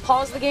 you can't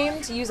pause the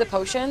game to use a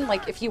potion.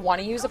 Like, if you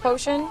want to use a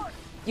potion,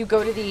 you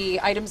go to the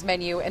items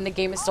menu and the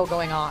game is still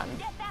going on.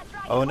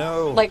 Oh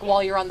no. Like,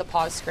 while you're on the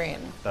pause screen.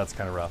 That's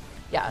kind of rough.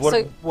 Yeah, What,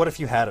 so- what if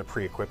you had it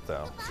pre-equipped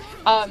though?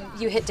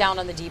 You hit down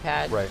on the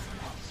D-pad. Right.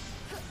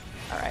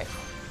 All right.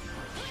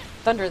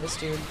 Thunder this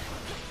dude.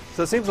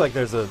 So it seems like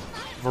there's a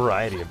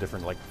variety of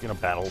different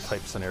battle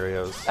type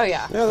scenarios. Oh,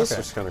 yeah. Yeah, this Okay.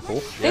 is kind of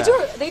cool.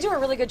 They do a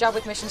really good job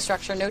with mission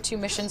structure. No two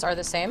missions are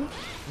the same.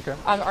 Okay.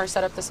 Are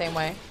set up the same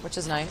way, which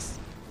is nice.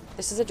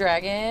 This is a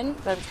dragon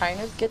that I'm trying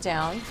to get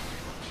down.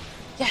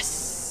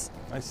 Yes!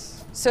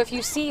 Nice. So if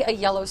you see a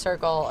yellow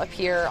circle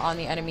appear on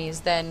the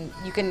enemies, then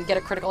you can get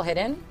a critical hit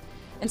in.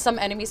 And some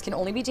enemies can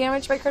only be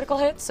damaged by critical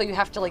hits, so you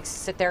have to like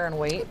sit there and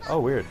wait. Oh,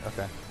 weird.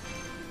 Okay.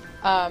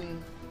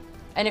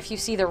 And if you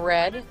see the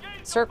red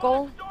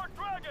circle,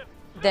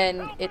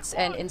 then it's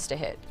an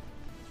insta-hit.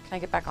 Can I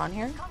get back on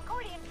here?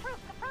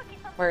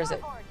 Where is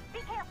it?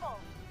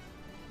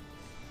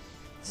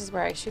 This is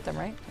where I shoot them,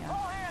 right? Yeah.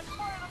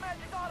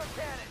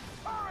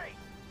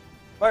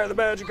 Fire the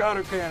magic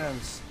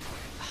autocannons.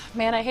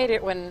 Man, I hate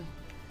it when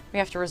we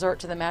have to resort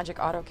to the magic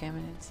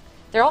autocannons.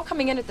 They're all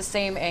coming in at the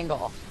same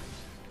angle.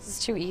 This is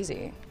too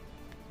easy.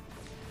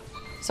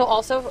 So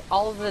also,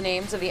 all of the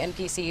names of the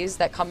NPCs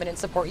that come in and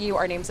support you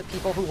are names of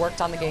people who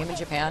worked on the game in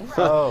Japan.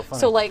 Oh, funny.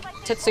 So like,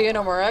 Tetsuya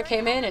Nomura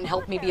came in and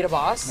helped me beat a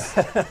boss,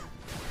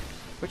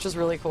 which was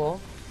really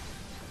cool.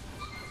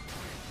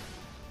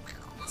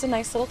 It's a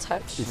nice little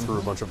touch. He threw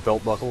a bunch of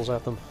belt buckles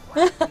at them.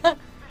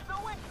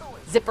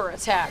 Zipper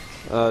attack.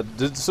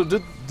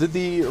 Did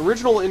the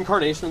original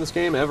incarnation of this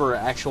game ever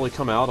actually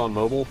come out on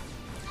mobile?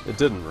 It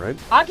didn't, right?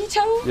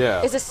 Agito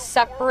Yeah. is a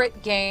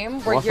separate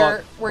game where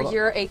Well,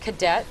 you're a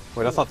cadet.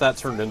 Wait, I thought that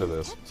turned into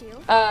this.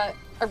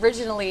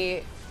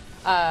 Originally,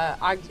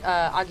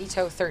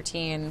 Agito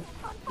 13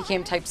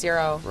 became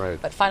Type-0.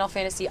 Right. But Final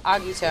Fantasy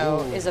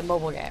Agito is a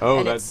mobile game. Oh,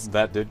 and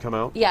that did come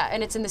out? yeah,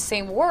 and it's in the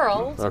same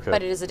world, Okay.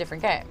 but it is a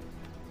different game.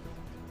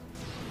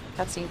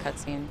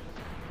 Cutscene.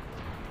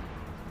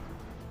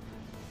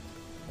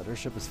 That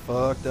airship is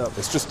fucked up.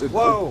 It's just...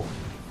 Whoa!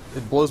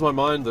 It blows my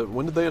mind that...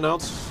 When did they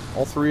announce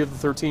all 3 of the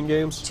 13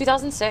 games?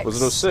 2006.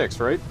 Was it 06,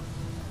 right?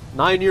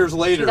 9 years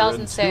later,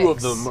 and 2006. 2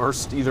 of them are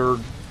either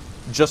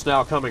just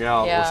now coming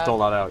out or Yeah. still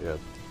not out yet.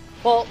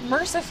 Well,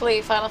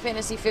 mercifully, Final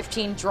Fantasy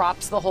 15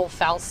 drops the whole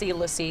Fal'Cie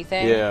Lassie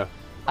thing. Yeah.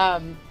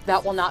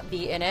 That will not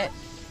be in it.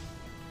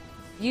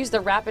 Use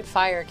the rapid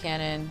fire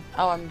cannon.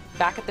 Oh, I'm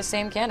back at the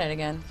same cannon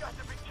again.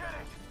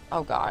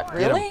 Oh god,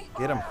 really?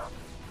 Get him.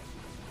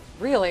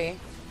 Really?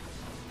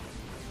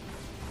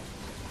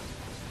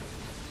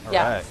 All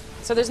Yeah. right.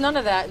 So there's none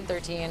of that in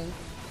 13,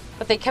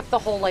 but they kept the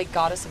whole like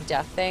Goddess of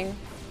Death thing.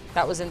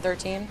 That was in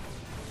 13.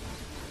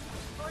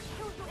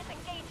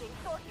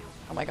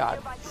 Oh my god.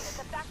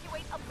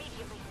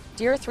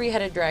 Dear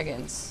three-headed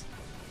dragons.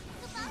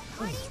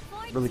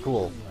 Really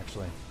cool,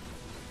 actually.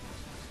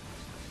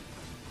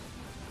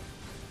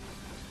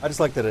 I just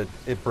like that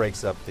it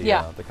breaks up the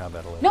Yeah. the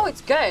combat a little. No,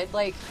 it's good.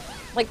 Like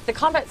the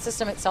combat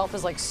system itself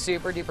is like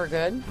super duper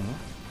good.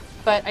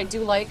 But I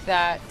do like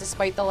that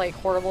despite the like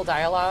horrible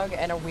dialogue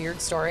and a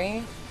weird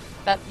story,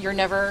 that you're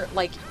never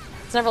like,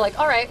 it's never like,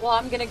 all right, well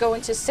I'm gonna go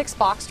into 6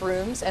 boxed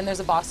rooms and there's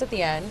a boss at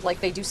the end. Like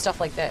they do stuff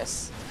like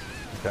this,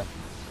 Okay.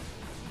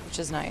 which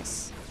is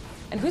nice.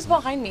 And who's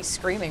behind me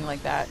screaming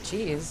like that?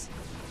 Jeez.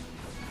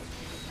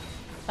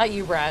 Not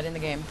you, Brad, in the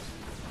game.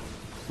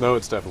 No,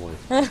 it's definitely...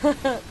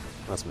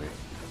 That's me.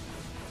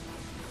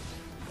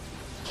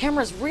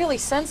 Camera's really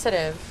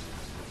sensitive.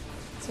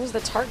 So is the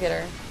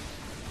targeter.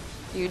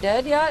 You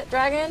dead yet,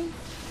 dragon?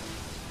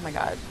 Oh my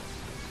god.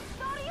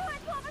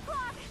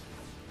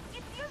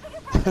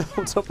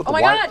 What's up with Oh the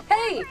my god,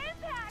 hey!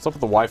 What's up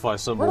with the Wi-Fi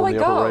symbol Where in do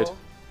the I upper go?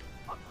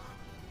 right?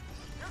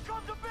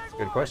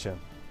 Good question.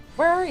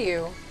 Where are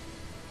you?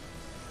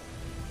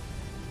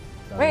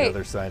 On Wait. the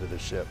other side of the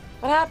ship.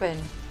 What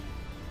happened?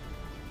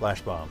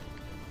 Flash bomb.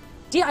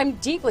 I'm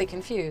deeply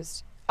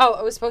confused. Oh,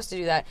 I was supposed to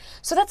do that.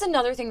 So that's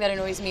another thing that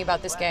annoys me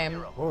about this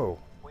game. Whoa.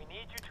 We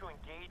need you to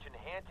engage in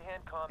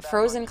hand-to-hand combat.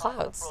 Frozen on top of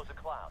clouds. Frozen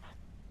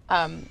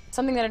clouds.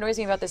 Something that annoys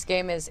me about this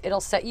game is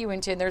it'll set you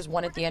into, and there's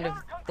one at the end of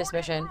this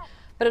mission,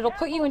 but it'll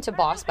put you into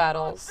boss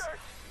battles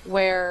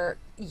where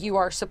you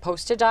are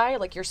supposed to die,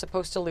 like you're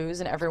supposed to lose,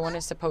 and everyone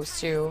is supposed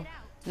to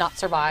not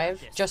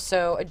survive, just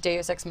so a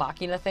Deus Ex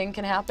Machina thing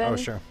can happen. Oh,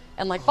 sure.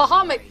 And like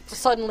Bahamut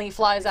suddenly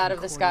flies out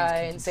of the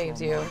sky and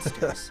saves you.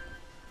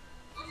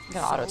 I'm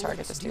gonna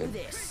auto-target this dude.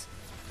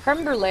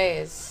 Creme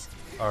brulees.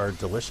 Are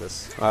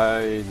delicious.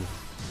 I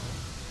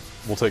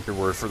will take your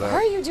word for How are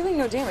that. you doing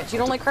no damage? You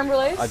don't like creme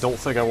brulees? I don't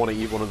think I want to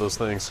eat one of those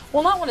things.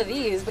 Well, not one of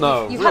these, but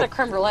No, you've real- had a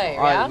creme brulee,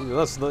 yeah?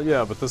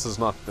 Yeah, but this is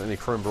not any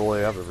creme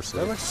brulee I've ever seen.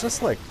 That looks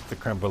just like the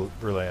creme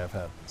brulee I've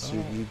had.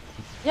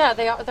 Yeah,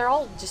 they're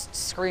all just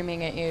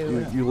screaming at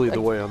you. You lead the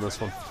Like, way on this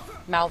one.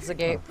 Mouths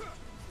agape.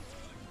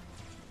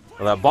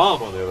 Well, that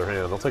bomb, on the other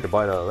hand, I'll take a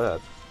bite out of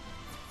that.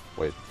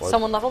 Wait, what?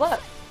 Someone leveled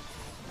up.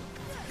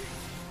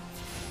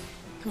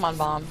 Come on,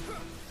 bomb.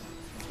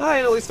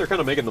 At least they're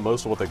kind of making the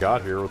most of what they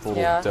got here with a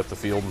little Yeah. depth of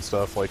field and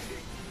stuff. Like,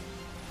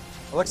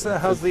 Alexa,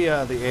 how's the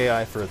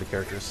AI for the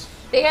characters?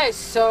 The AI is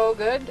so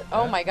good.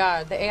 Oh my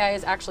god, the AI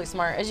is actually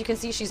smart. As you can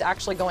see, she's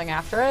actually going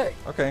after it.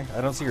 Okay,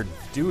 I don't see her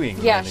doing.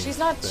 Yeah, she's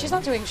not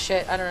anything. doing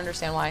shit. I don't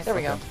understand why. There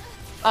we Okay.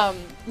 go.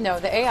 No,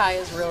 the AI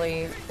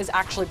is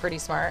actually pretty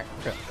smart.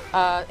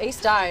 Okay.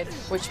 Ace died,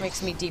 which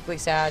makes me deeply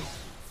sad.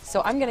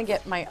 So I'm gonna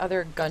get my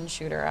other gun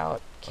shooter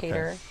out,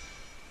 Cater. Okay.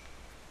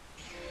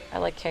 I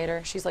like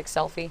Cater. She's like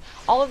Selfie.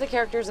 All of the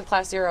characters of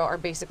Class 0 are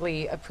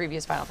basically a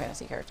previous Final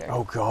Fantasy character.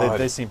 oh god.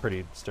 They seem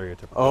pretty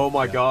stereotypical. Oh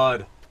my Yeah.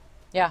 god.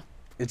 Yeah.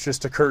 It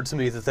just occurred to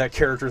me that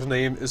character's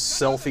name is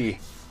Selfie.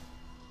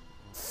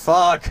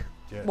 Fuck.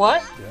 Yeah.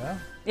 What?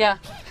 Yeah.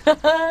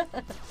 Yeah.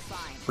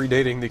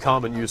 Predating the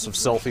common use of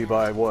selfie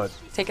by what?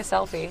 Take a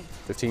selfie.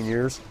 15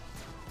 years?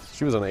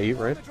 She was an 8,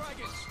 right?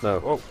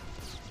 No. Oh.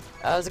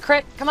 That was a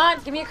crit. Come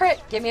on, give me a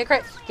crit. Give me a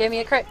crit. Give me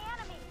a crit.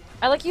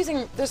 I like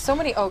using, there's so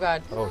many, oh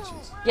god. Oh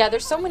jeez. Yeah,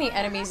 there's so many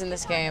enemies in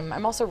this game.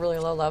 I'm also really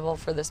low level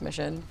for this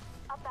mission.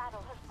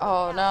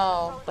 Oh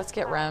no, let's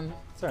get Rem.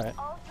 It's all right.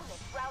 All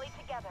units rally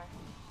together.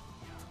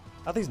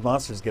 How these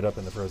monsters get up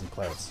in the frozen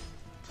clouds?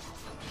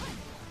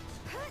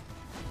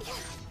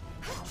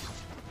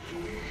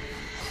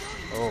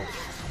 Oh.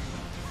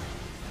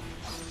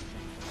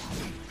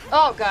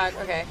 Oh god,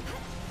 okay.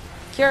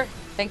 Cure.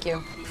 Thank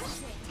you.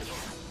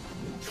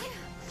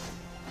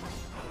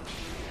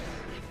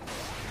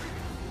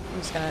 I'm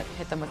just gonna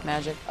hit them with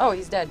magic. Oh,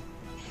 he's dead.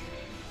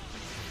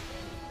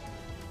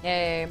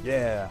 Yay.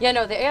 Yeah. Yeah,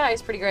 no, the AI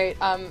is pretty great.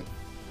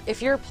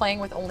 If you're playing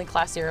with only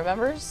Class 0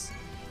 members,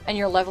 and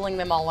you're leveling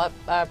them all up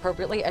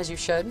appropriately, as you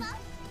should,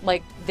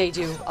 like, they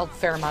do a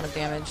fair amount of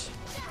damage.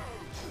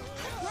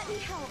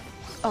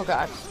 Oh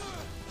god.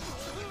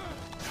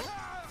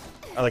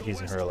 I like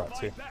using her a lot,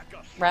 too.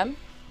 Rem?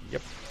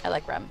 Yep. I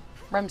like Rem.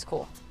 Rem's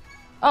cool.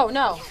 Oh,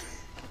 no.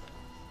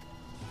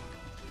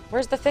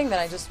 Where's the thing that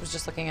I was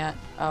just looking at?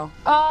 Oh.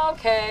 Oh,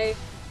 okay.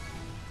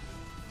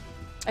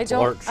 I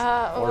don't.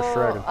 Large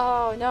dragon.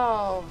 Oh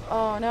no.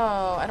 Oh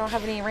no. I don't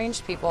have any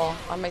ranged people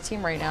on my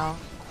team right now.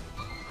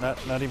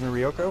 Not even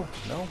Ryoko?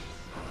 No?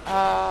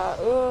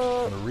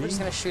 We're just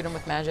gonna shoot him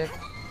with magic.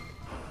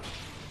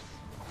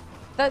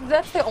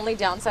 That's the only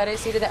downside I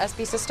see to the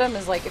SB system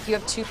is like if you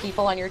have 2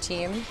 people on your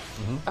team.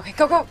 Okay,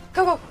 go,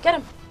 get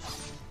him.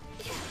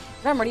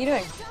 Rem, what are you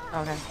doing?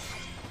 Oh, okay.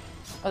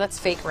 Oh, that's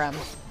fake Rem.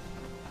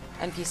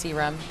 NPC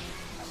Rem.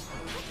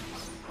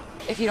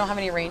 If you don't have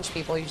any ranged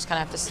people, you just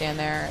kind of have to stand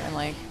there and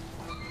like.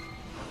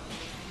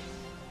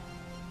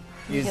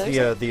 Use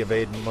the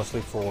evade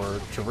mostly for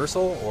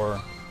traversal,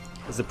 or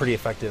is it pretty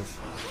effective?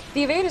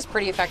 The evade is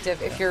pretty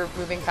effective if you're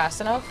moving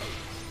fast enough.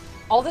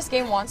 All this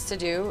game wants to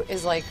do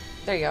is like,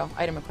 there you go,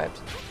 item equipped.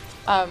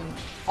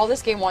 All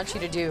this game wants you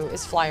to do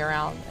is fly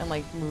around and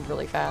like move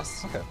really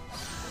fast. Okay.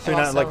 So you're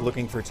not like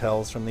looking for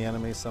tells from the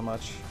enemies so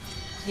much?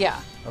 Yeah.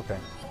 Okay.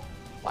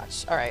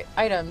 Watch. All right.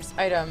 Items.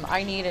 Item.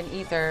 I need an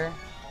ether.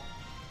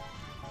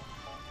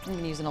 I'm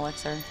gonna use an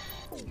elixir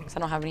because I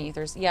don't have any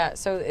ethers. Yeah.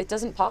 So it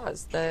doesn't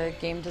pause. The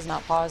game does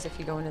not pause if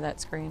you go into that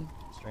screen.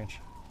 Strange.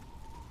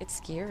 It's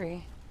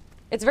scary.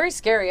 It's very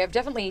scary. I've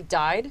definitely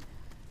died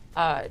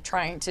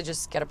trying to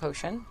just get a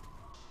potion.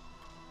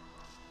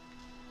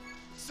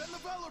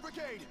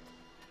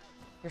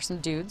 Here's some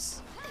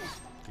dudes.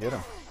 Get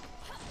him.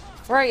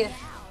 Where are you?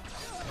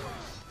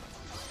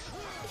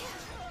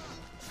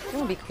 I'm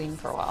gonna be queen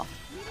for a while.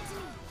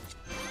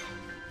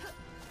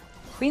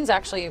 Queen's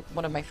actually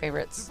one of my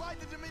favorites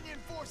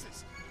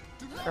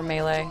for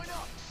melee.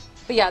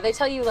 But yeah, they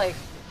tell you like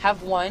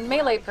have one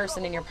melee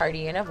person in your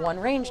party and have one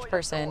ranged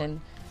person,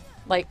 and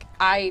like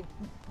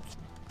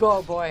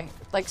oh boy,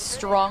 like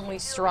strongly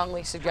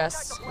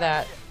suggest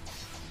that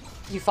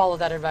you follow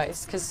that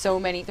advice because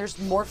there's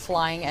more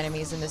flying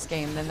enemies in this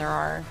game than there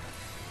are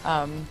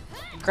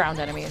ground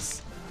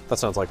enemies. That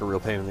sounds like a real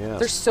pain in the ass.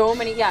 There's so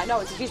many, yeah, no,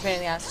 it's a huge pain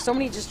in the ass. There's so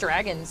many just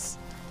dragons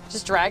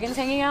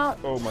hanging out.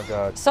 Oh my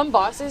god. Some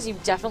bosses you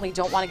definitely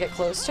don't want to get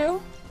close to.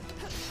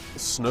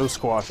 Snow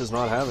Squash is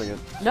not having it.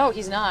 No,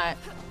 he's not.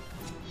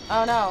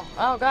 Oh no,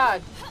 oh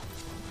god.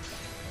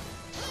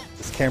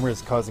 This camera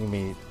is causing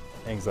me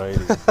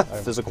anxiety.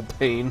 Physical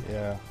pain.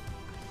 Yeah.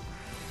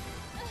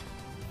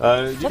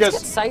 Let's get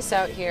Sice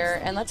out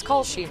here and let's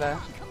call Shiva.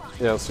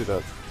 Yeah, let's do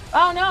that.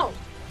 Oh no!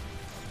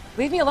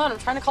 Leave me alone, I'm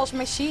trying to call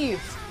my Sheev.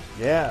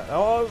 Yeah.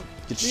 Oh,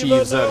 get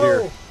Sheaves out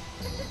here.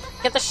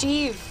 Get the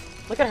Sheev.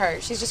 Look at her,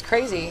 she's just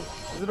crazy.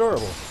 She's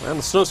adorable. And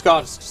the Snow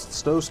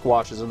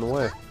Squash is in the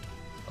way.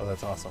 Oh,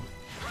 that's awesome.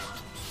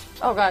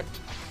 Oh god.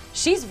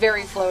 She's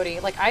very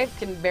floaty, like I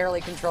can barely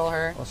control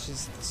her. Well,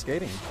 she's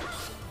skating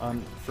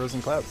on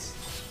frozen clouds.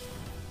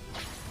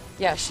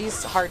 Yeah,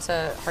 she's hard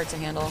to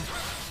handle.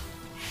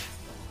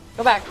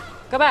 Go back.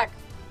 Go back.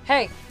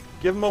 Hey.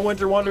 Give him a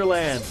winter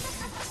wonderland.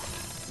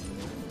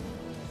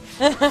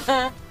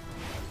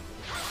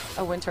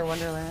 A winter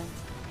wonderland.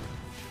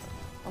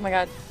 Oh my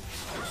god.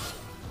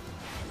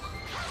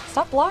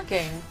 Stop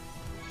blocking.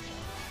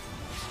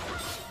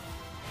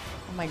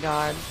 Oh my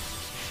god.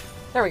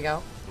 There we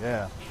go.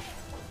 Yeah.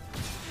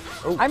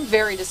 Oh. I'm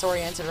very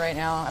disoriented right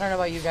now. I don't know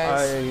about you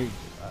guys.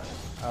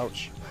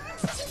 Ouch.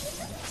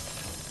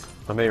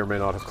 I may or may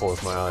not have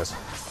closed my eyes.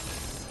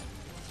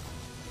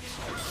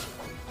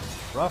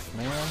 Rough,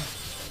 man.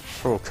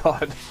 Oh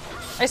god.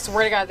 I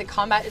swear to god, the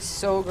combat is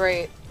so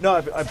great.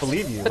 No, I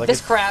believe you. But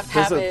this crap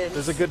happens.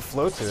 There's a good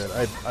flow to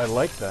it. I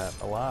like that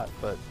a lot,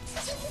 but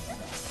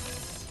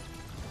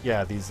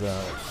yeah, these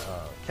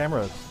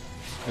camera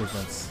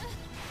movements.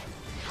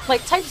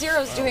 Like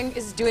Type-0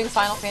 is doing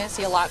Final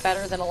Fantasy a lot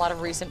better than a lot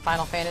of recent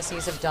Final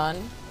Fantasies have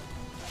done.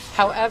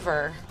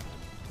 However,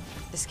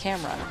 this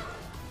camera.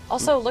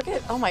 Also, look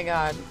at, oh my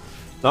god.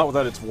 Not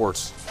without its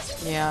warts.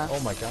 Yeah. Oh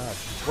my god.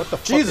 What the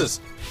fuck? Jesus!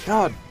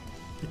 God.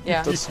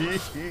 Yeah.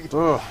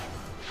 Ugh.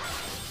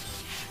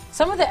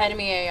 Some of the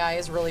enemy AI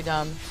is really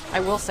dumb. I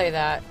will say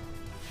that.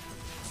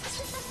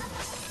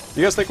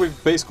 You guys think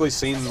we've basically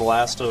seen the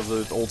last of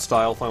the old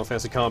style Final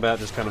Fantasy combat,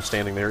 just kind of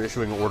standing there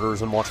issuing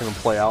orders and watching them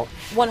play out?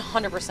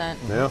 100%.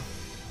 Yeah.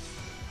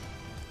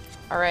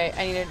 Alright,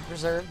 I need a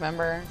reserve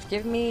member.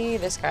 Give me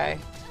this guy.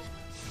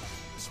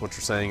 So what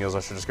you're saying is I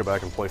should just go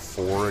back and play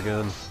 4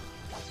 again?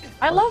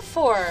 I love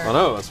 4. I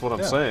know, that's what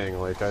I'm saying.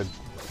 Like,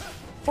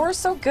 4 is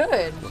so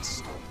good.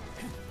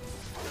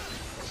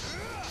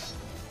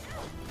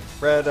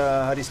 Brad,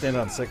 how do you stand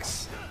on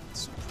 6?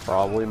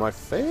 Probably my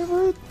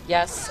favorite.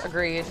 Yes,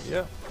 agreed.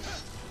 Yeah.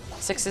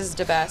 6 is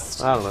the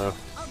best. I don't know.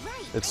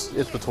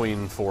 It's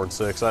between 4 and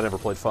 6. I never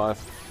played 5.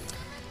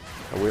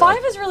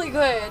 5 is really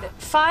good.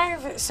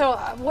 5. So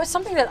what's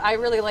something that I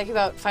really like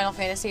about Final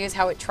Fantasy is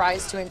how it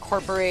tries to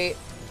incorporate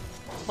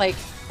like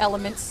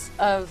elements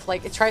of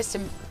like it tries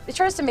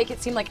to make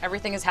it seem like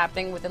everything is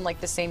happening within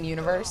like the same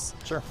universe.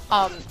 Sure.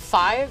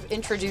 5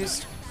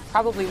 introduced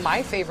probably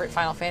my favorite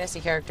Final Fantasy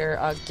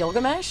character,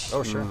 Gilgamesh.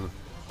 Oh, sure.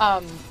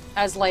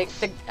 As like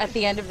at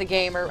the end of the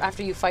game or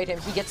after you fight him,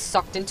 he gets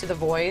sucked into the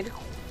void,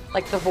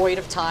 like the void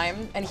of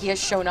time, and he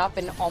has shown up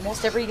in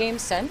almost every game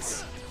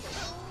since.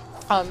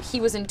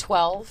 He was in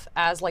 12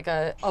 as like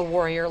a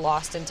warrior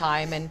lost in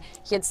time, and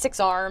he had 6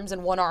 arms,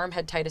 and one arm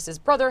had Titus's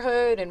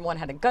Brotherhood, and one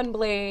had a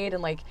gunblade,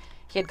 and like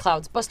he had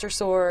Cloud's Buster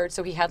Sword,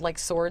 so he had like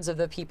swords of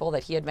the people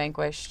that he had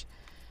vanquished.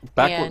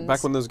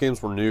 Back when those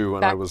games were new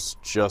and I was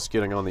just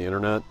getting on the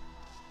internet,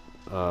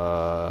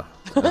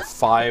 and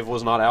 5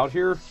 was not out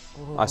here.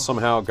 I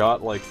somehow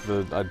got like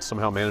I'd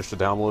somehow managed to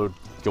download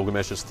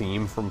Gilgamesh's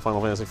theme from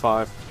Final Fantasy V,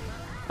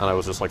 and I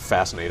was just like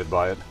fascinated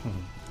by it.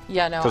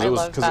 Yeah, no, I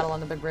love Battle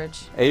on the Big Bridge.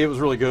 A, it was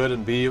really good,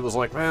 and B, it was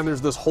like, man,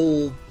 there's this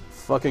whole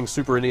fucking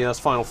Super NES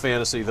Final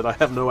Fantasy that I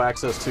have no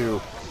access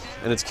to,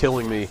 and it's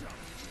killing me.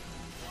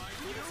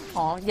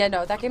 Aw, yeah,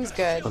 no, that game's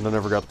good. And I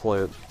never got to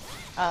play it.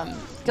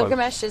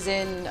 Gilgamesh is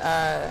in,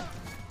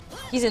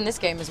 he's in this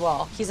game as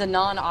well. He's a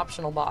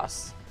non-optional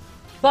boss,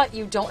 but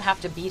you don't have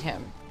to beat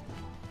him.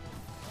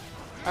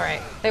 All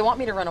right, they want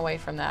me to run away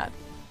from that,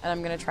 and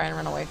I'm gonna try and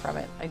run away from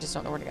it. I just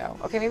don't know where to go.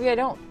 Okay, maybe I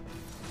don't.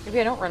 Maybe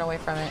I don't run away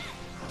from it.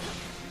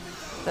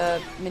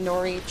 The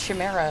Minori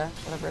Chimera,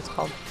 whatever it's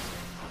called.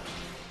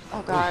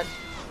 Oh god.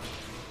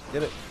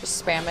 Get it.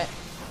 Just spam it.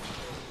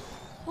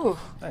 Whew.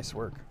 Nice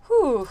work.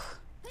 Whew.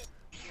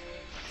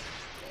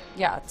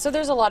 Yeah, so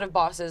there's a lot of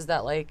bosses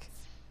that, like,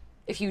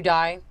 if you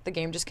die, the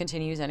game just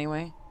continues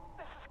anyway.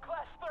 This is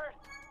class 3rd.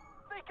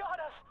 They got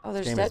us. Oh,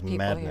 there's Game dead is people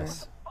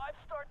madness. here.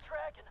 5-star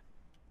dragon.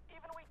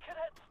 Even we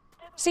cadets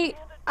didn't See,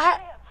 stand a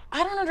chance.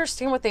 I don't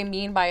understand what they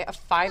mean by a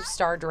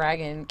 5-star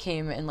dragon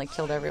came and, like,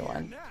 killed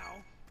everyone.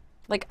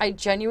 Like, I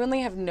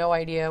genuinely have no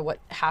idea what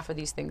half of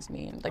these things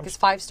mean. Like, is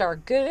 5-star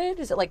good?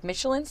 Is it like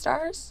Michelin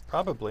stars?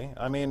 Probably.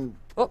 I mean,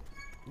 Oh,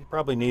 you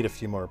probably need a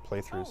few more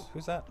playthroughs.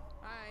 Who's that?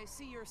 I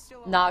see you're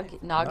still alive.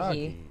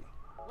 Nagi.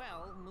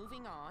 Well,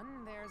 moving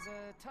on, there's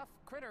a tough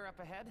critter up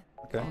ahead.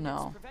 Okay. Oh,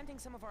 no. It's preventing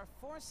some of our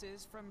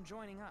forces from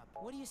joining up.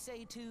 What do you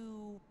say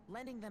to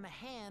lending them a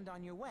hand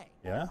on your way?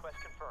 Yeah? Quest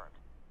confirmed.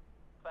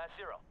 Class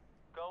 0.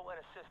 Go and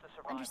assist the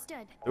survivors.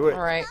 Understood. Do it.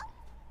 All right.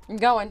 I'm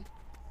going.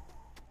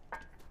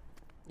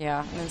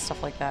 Yeah, and then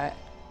stuff like that.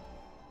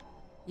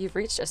 You've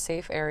reached a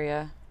safe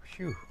area.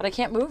 Phew. But I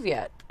can't move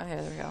yet. Okay,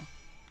 there we go.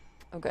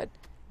 Oh, good.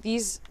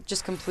 These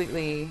just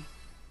completely,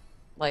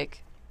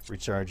 like,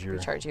 Recharge you.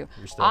 your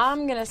stuff.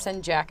 I'm going to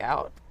send Jack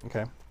out.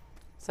 Okay.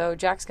 So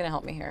Jack's going to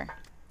help me here.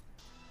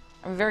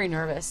 I'm very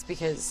nervous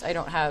because I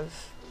don't have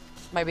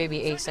my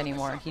baby Ace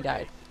anymore. He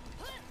died.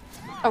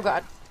 Oh,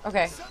 God.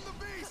 Okay.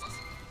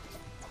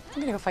 I'm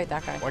going to go fight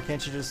that guy. Why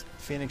can't you just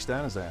Phoenix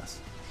down his ass?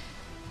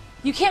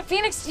 You can't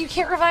you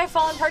can't revive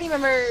fallen party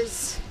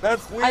members.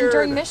 That's weird. And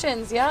during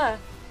missions, yeah.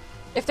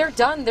 If they're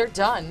done, they're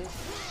done.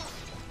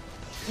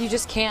 You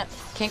just can't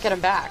get them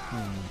back.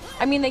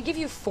 I mean, they give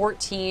you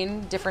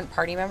 14 different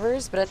party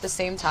members, but at the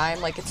same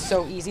time, like, it's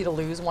so easy to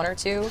lose 1 or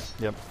 2.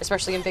 Yep.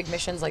 Especially in big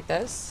missions like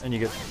this. And you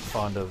get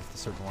fond of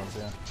certain ones,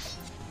 yeah.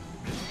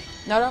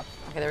 No.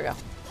 Okay, there we go.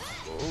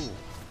 Ooh.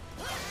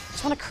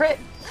 Just want to crit.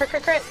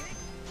 Crit.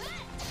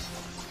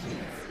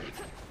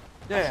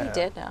 Yeah. He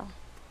did now.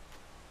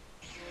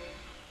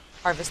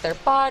 Harvest their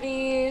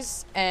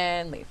bodies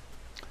and leave.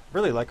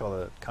 Really like all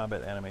the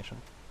combat animation.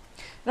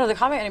 No, the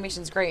combat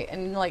animation's great,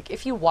 and like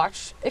if you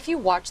watch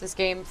this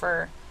game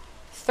for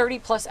 30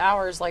 plus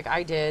hours like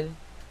I did,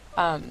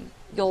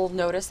 you'll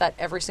notice that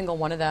every single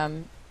one of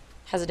them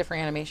has a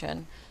different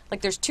animation. Like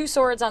there's 2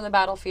 swords on the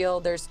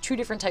battlefield, there's 2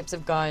 different types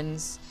of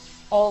guns.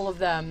 All of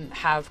them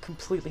have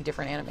completely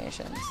different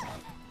animations.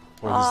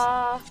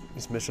 Well,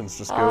 these missions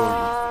just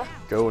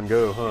go and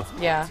go, huh?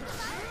 Yeah.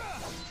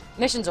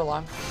 Missions are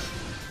long.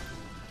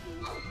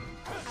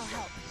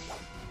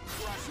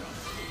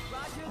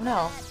 Oh,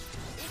 no.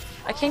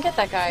 I can't get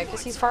that guy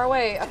because he's far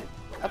away.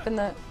 Up in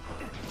the...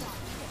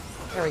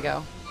 There we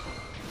go.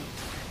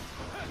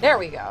 There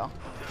we go.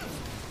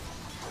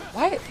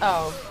 Why?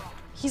 Oh.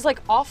 He's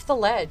like off the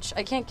ledge.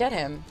 I can't get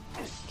him.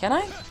 Can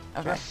I?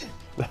 Okay.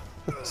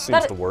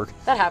 Seems to work.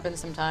 That happens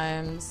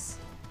sometimes.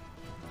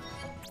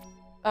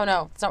 Oh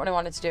no, it's not what I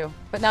wanted to do.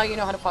 But now you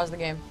know how to pause the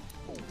game.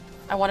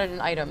 I wanted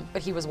an item,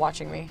 but he was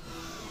watching me.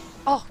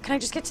 Oh, can I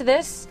just get to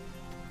this?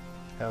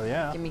 Hell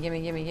yeah.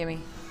 Gimme.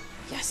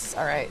 Yes,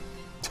 alright.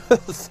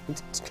 It's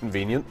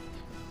convenient.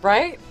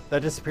 Right?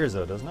 That disappears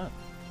though, doesn't it?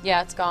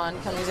 Yeah, it's gone.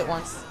 You can use it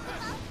once.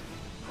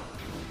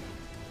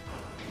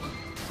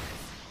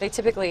 They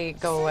typically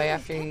go away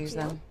after you use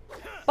them.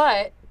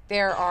 But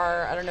there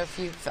are, I don't know if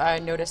you've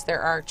noticed,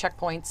 there are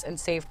checkpoints and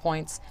save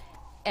points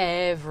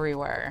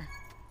everywhere.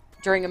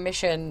 during a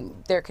mission,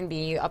 there can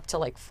be up to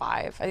like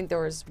 5. I think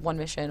there was one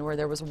mission where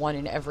there was 1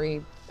 in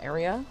every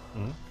area,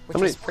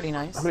 which is pretty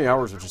nice. How many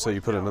hours would you say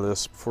you put into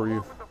this before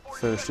you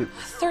finished it?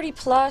 30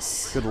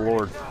 plus. Good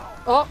lord.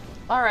 Oh,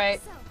 all right.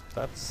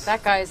 That's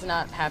That guy's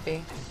not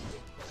happy.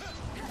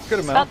 good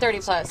amount. About 30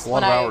 plus a lot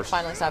when of I hours.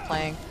 finally stopped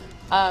playing.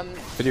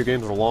 Video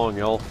games are long,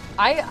 y'all.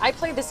 I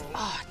played this.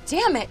 Oh,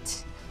 damn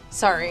it.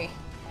 Sorry.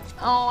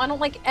 Oh, I don't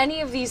like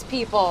any of these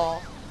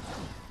people.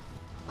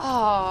 Oh,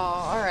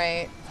 all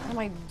right. I'm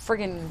my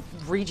friggin'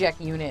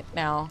 reject unit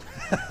now.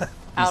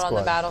 Out on the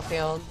squad.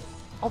 battlefield.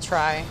 I'll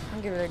try.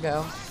 I'll give it a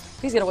go.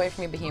 Please get away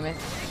from me, Behemoth.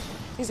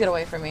 Please get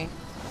away from me.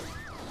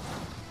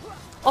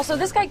 Also,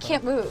 this guy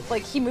can't move.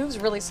 Like, he moves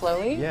really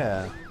slowly.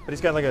 Yeah, but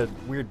he's got like a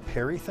weird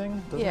parry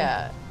thing. Doesn't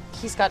Yeah.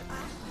 He's got.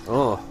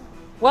 Oh,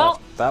 Well,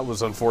 that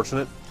was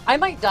unfortunate. I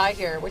might die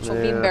here, which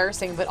will be Yeah.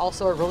 embarrassing, but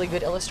also a really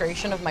good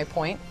illustration of my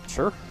point.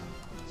 Sure.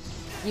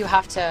 You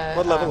have to.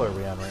 What level are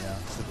we on right now?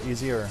 Is it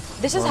easy or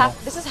This is normal?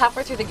 this is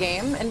halfway through the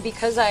game, and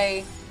because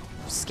I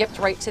skipped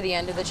right to the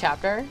end of the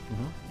chapter,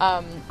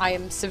 I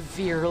am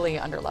severely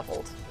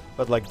underleveled.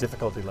 But like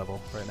difficulty level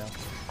right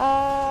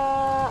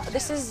now.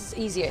 This is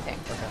easy, I think.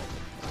 Okay.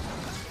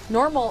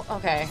 Normal.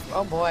 Okay.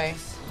 Oh boy.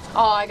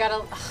 Oh, I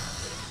gotta.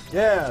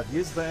 Yeah,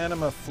 use the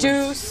anima. Flips.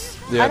 Deuce.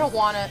 Yeah. I don't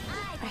want it.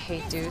 I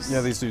hate Deuce.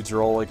 Yeah, these dudes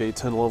are all like 8,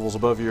 10 levels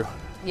above you.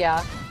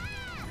 Yeah.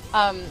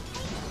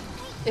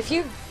 If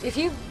you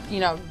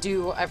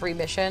do every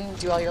mission,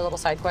 do all your little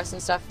side quests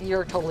and stuff,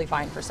 you're totally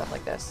fine for stuff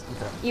like this,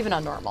 even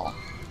on normal.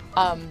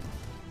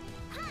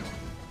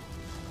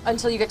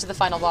 Until you get to the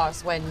final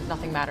boss when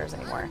nothing matters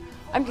anymore.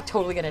 I'm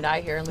totally gonna die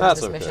here and lose That's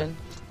this okay. mission.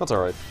 That's all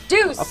right.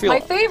 Deuce, my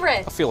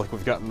favorite. I feel like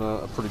we've gotten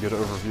a pretty good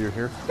overview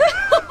here.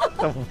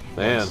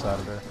 Man, Out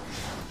of there.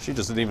 she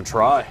just didn't even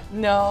try.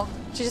 No,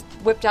 she just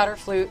whipped out her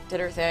flute, did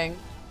her thing.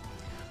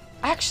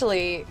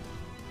 Actually,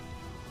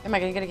 am I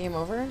gonna get a game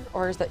over,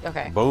 or is that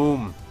okay?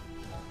 Boom.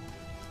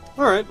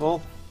 All right,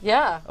 well,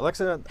 Yeah.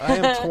 Alexa, I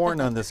am torn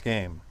on this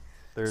game.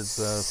 There's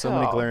so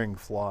many So- glaring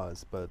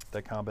flaws, but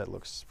the combat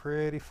looks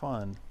pretty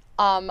fun.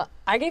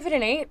 I gave it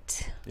an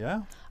 8.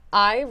 Yeah.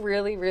 I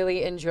really,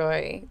 really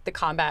enjoy the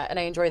combat and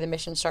I enjoy the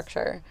mission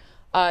structure.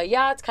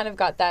 Yeah, it's kind of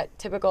got that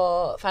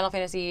typical Final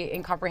Fantasy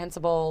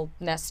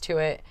incomprehensibleness to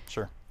it.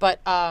 Sure. But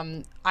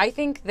I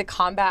think the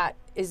combat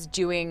is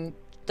doing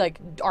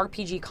like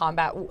RPG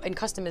combat and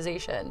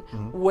customization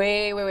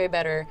way, way, way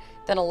better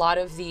than a lot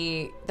of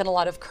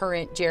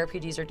current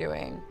JRPGs are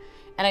doing.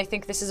 And I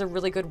think this is a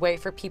really good way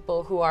for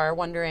people who are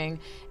wondering,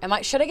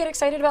 should I get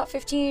excited about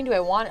 15? Do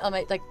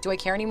I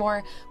care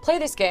anymore? Play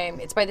this game.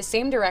 It's by the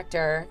same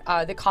director.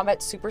 The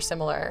combat's super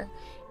similar.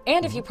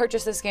 And if you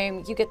purchase this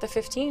game, you get the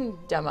 15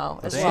 demo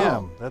as well.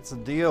 Damn, that's a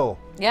deal.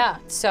 Yeah,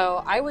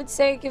 so I would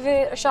say give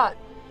it a shot.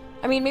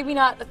 I mean, maybe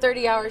not a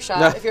 30-hour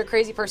shot if you're a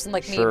crazy person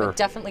like me, Sure. but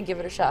definitely give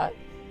it a shot.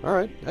 all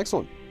right,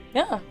 excellent.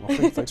 Yeah.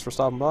 Well, thanks for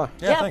stopping by.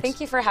 Yeah, thanks.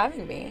 thank you for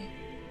having me.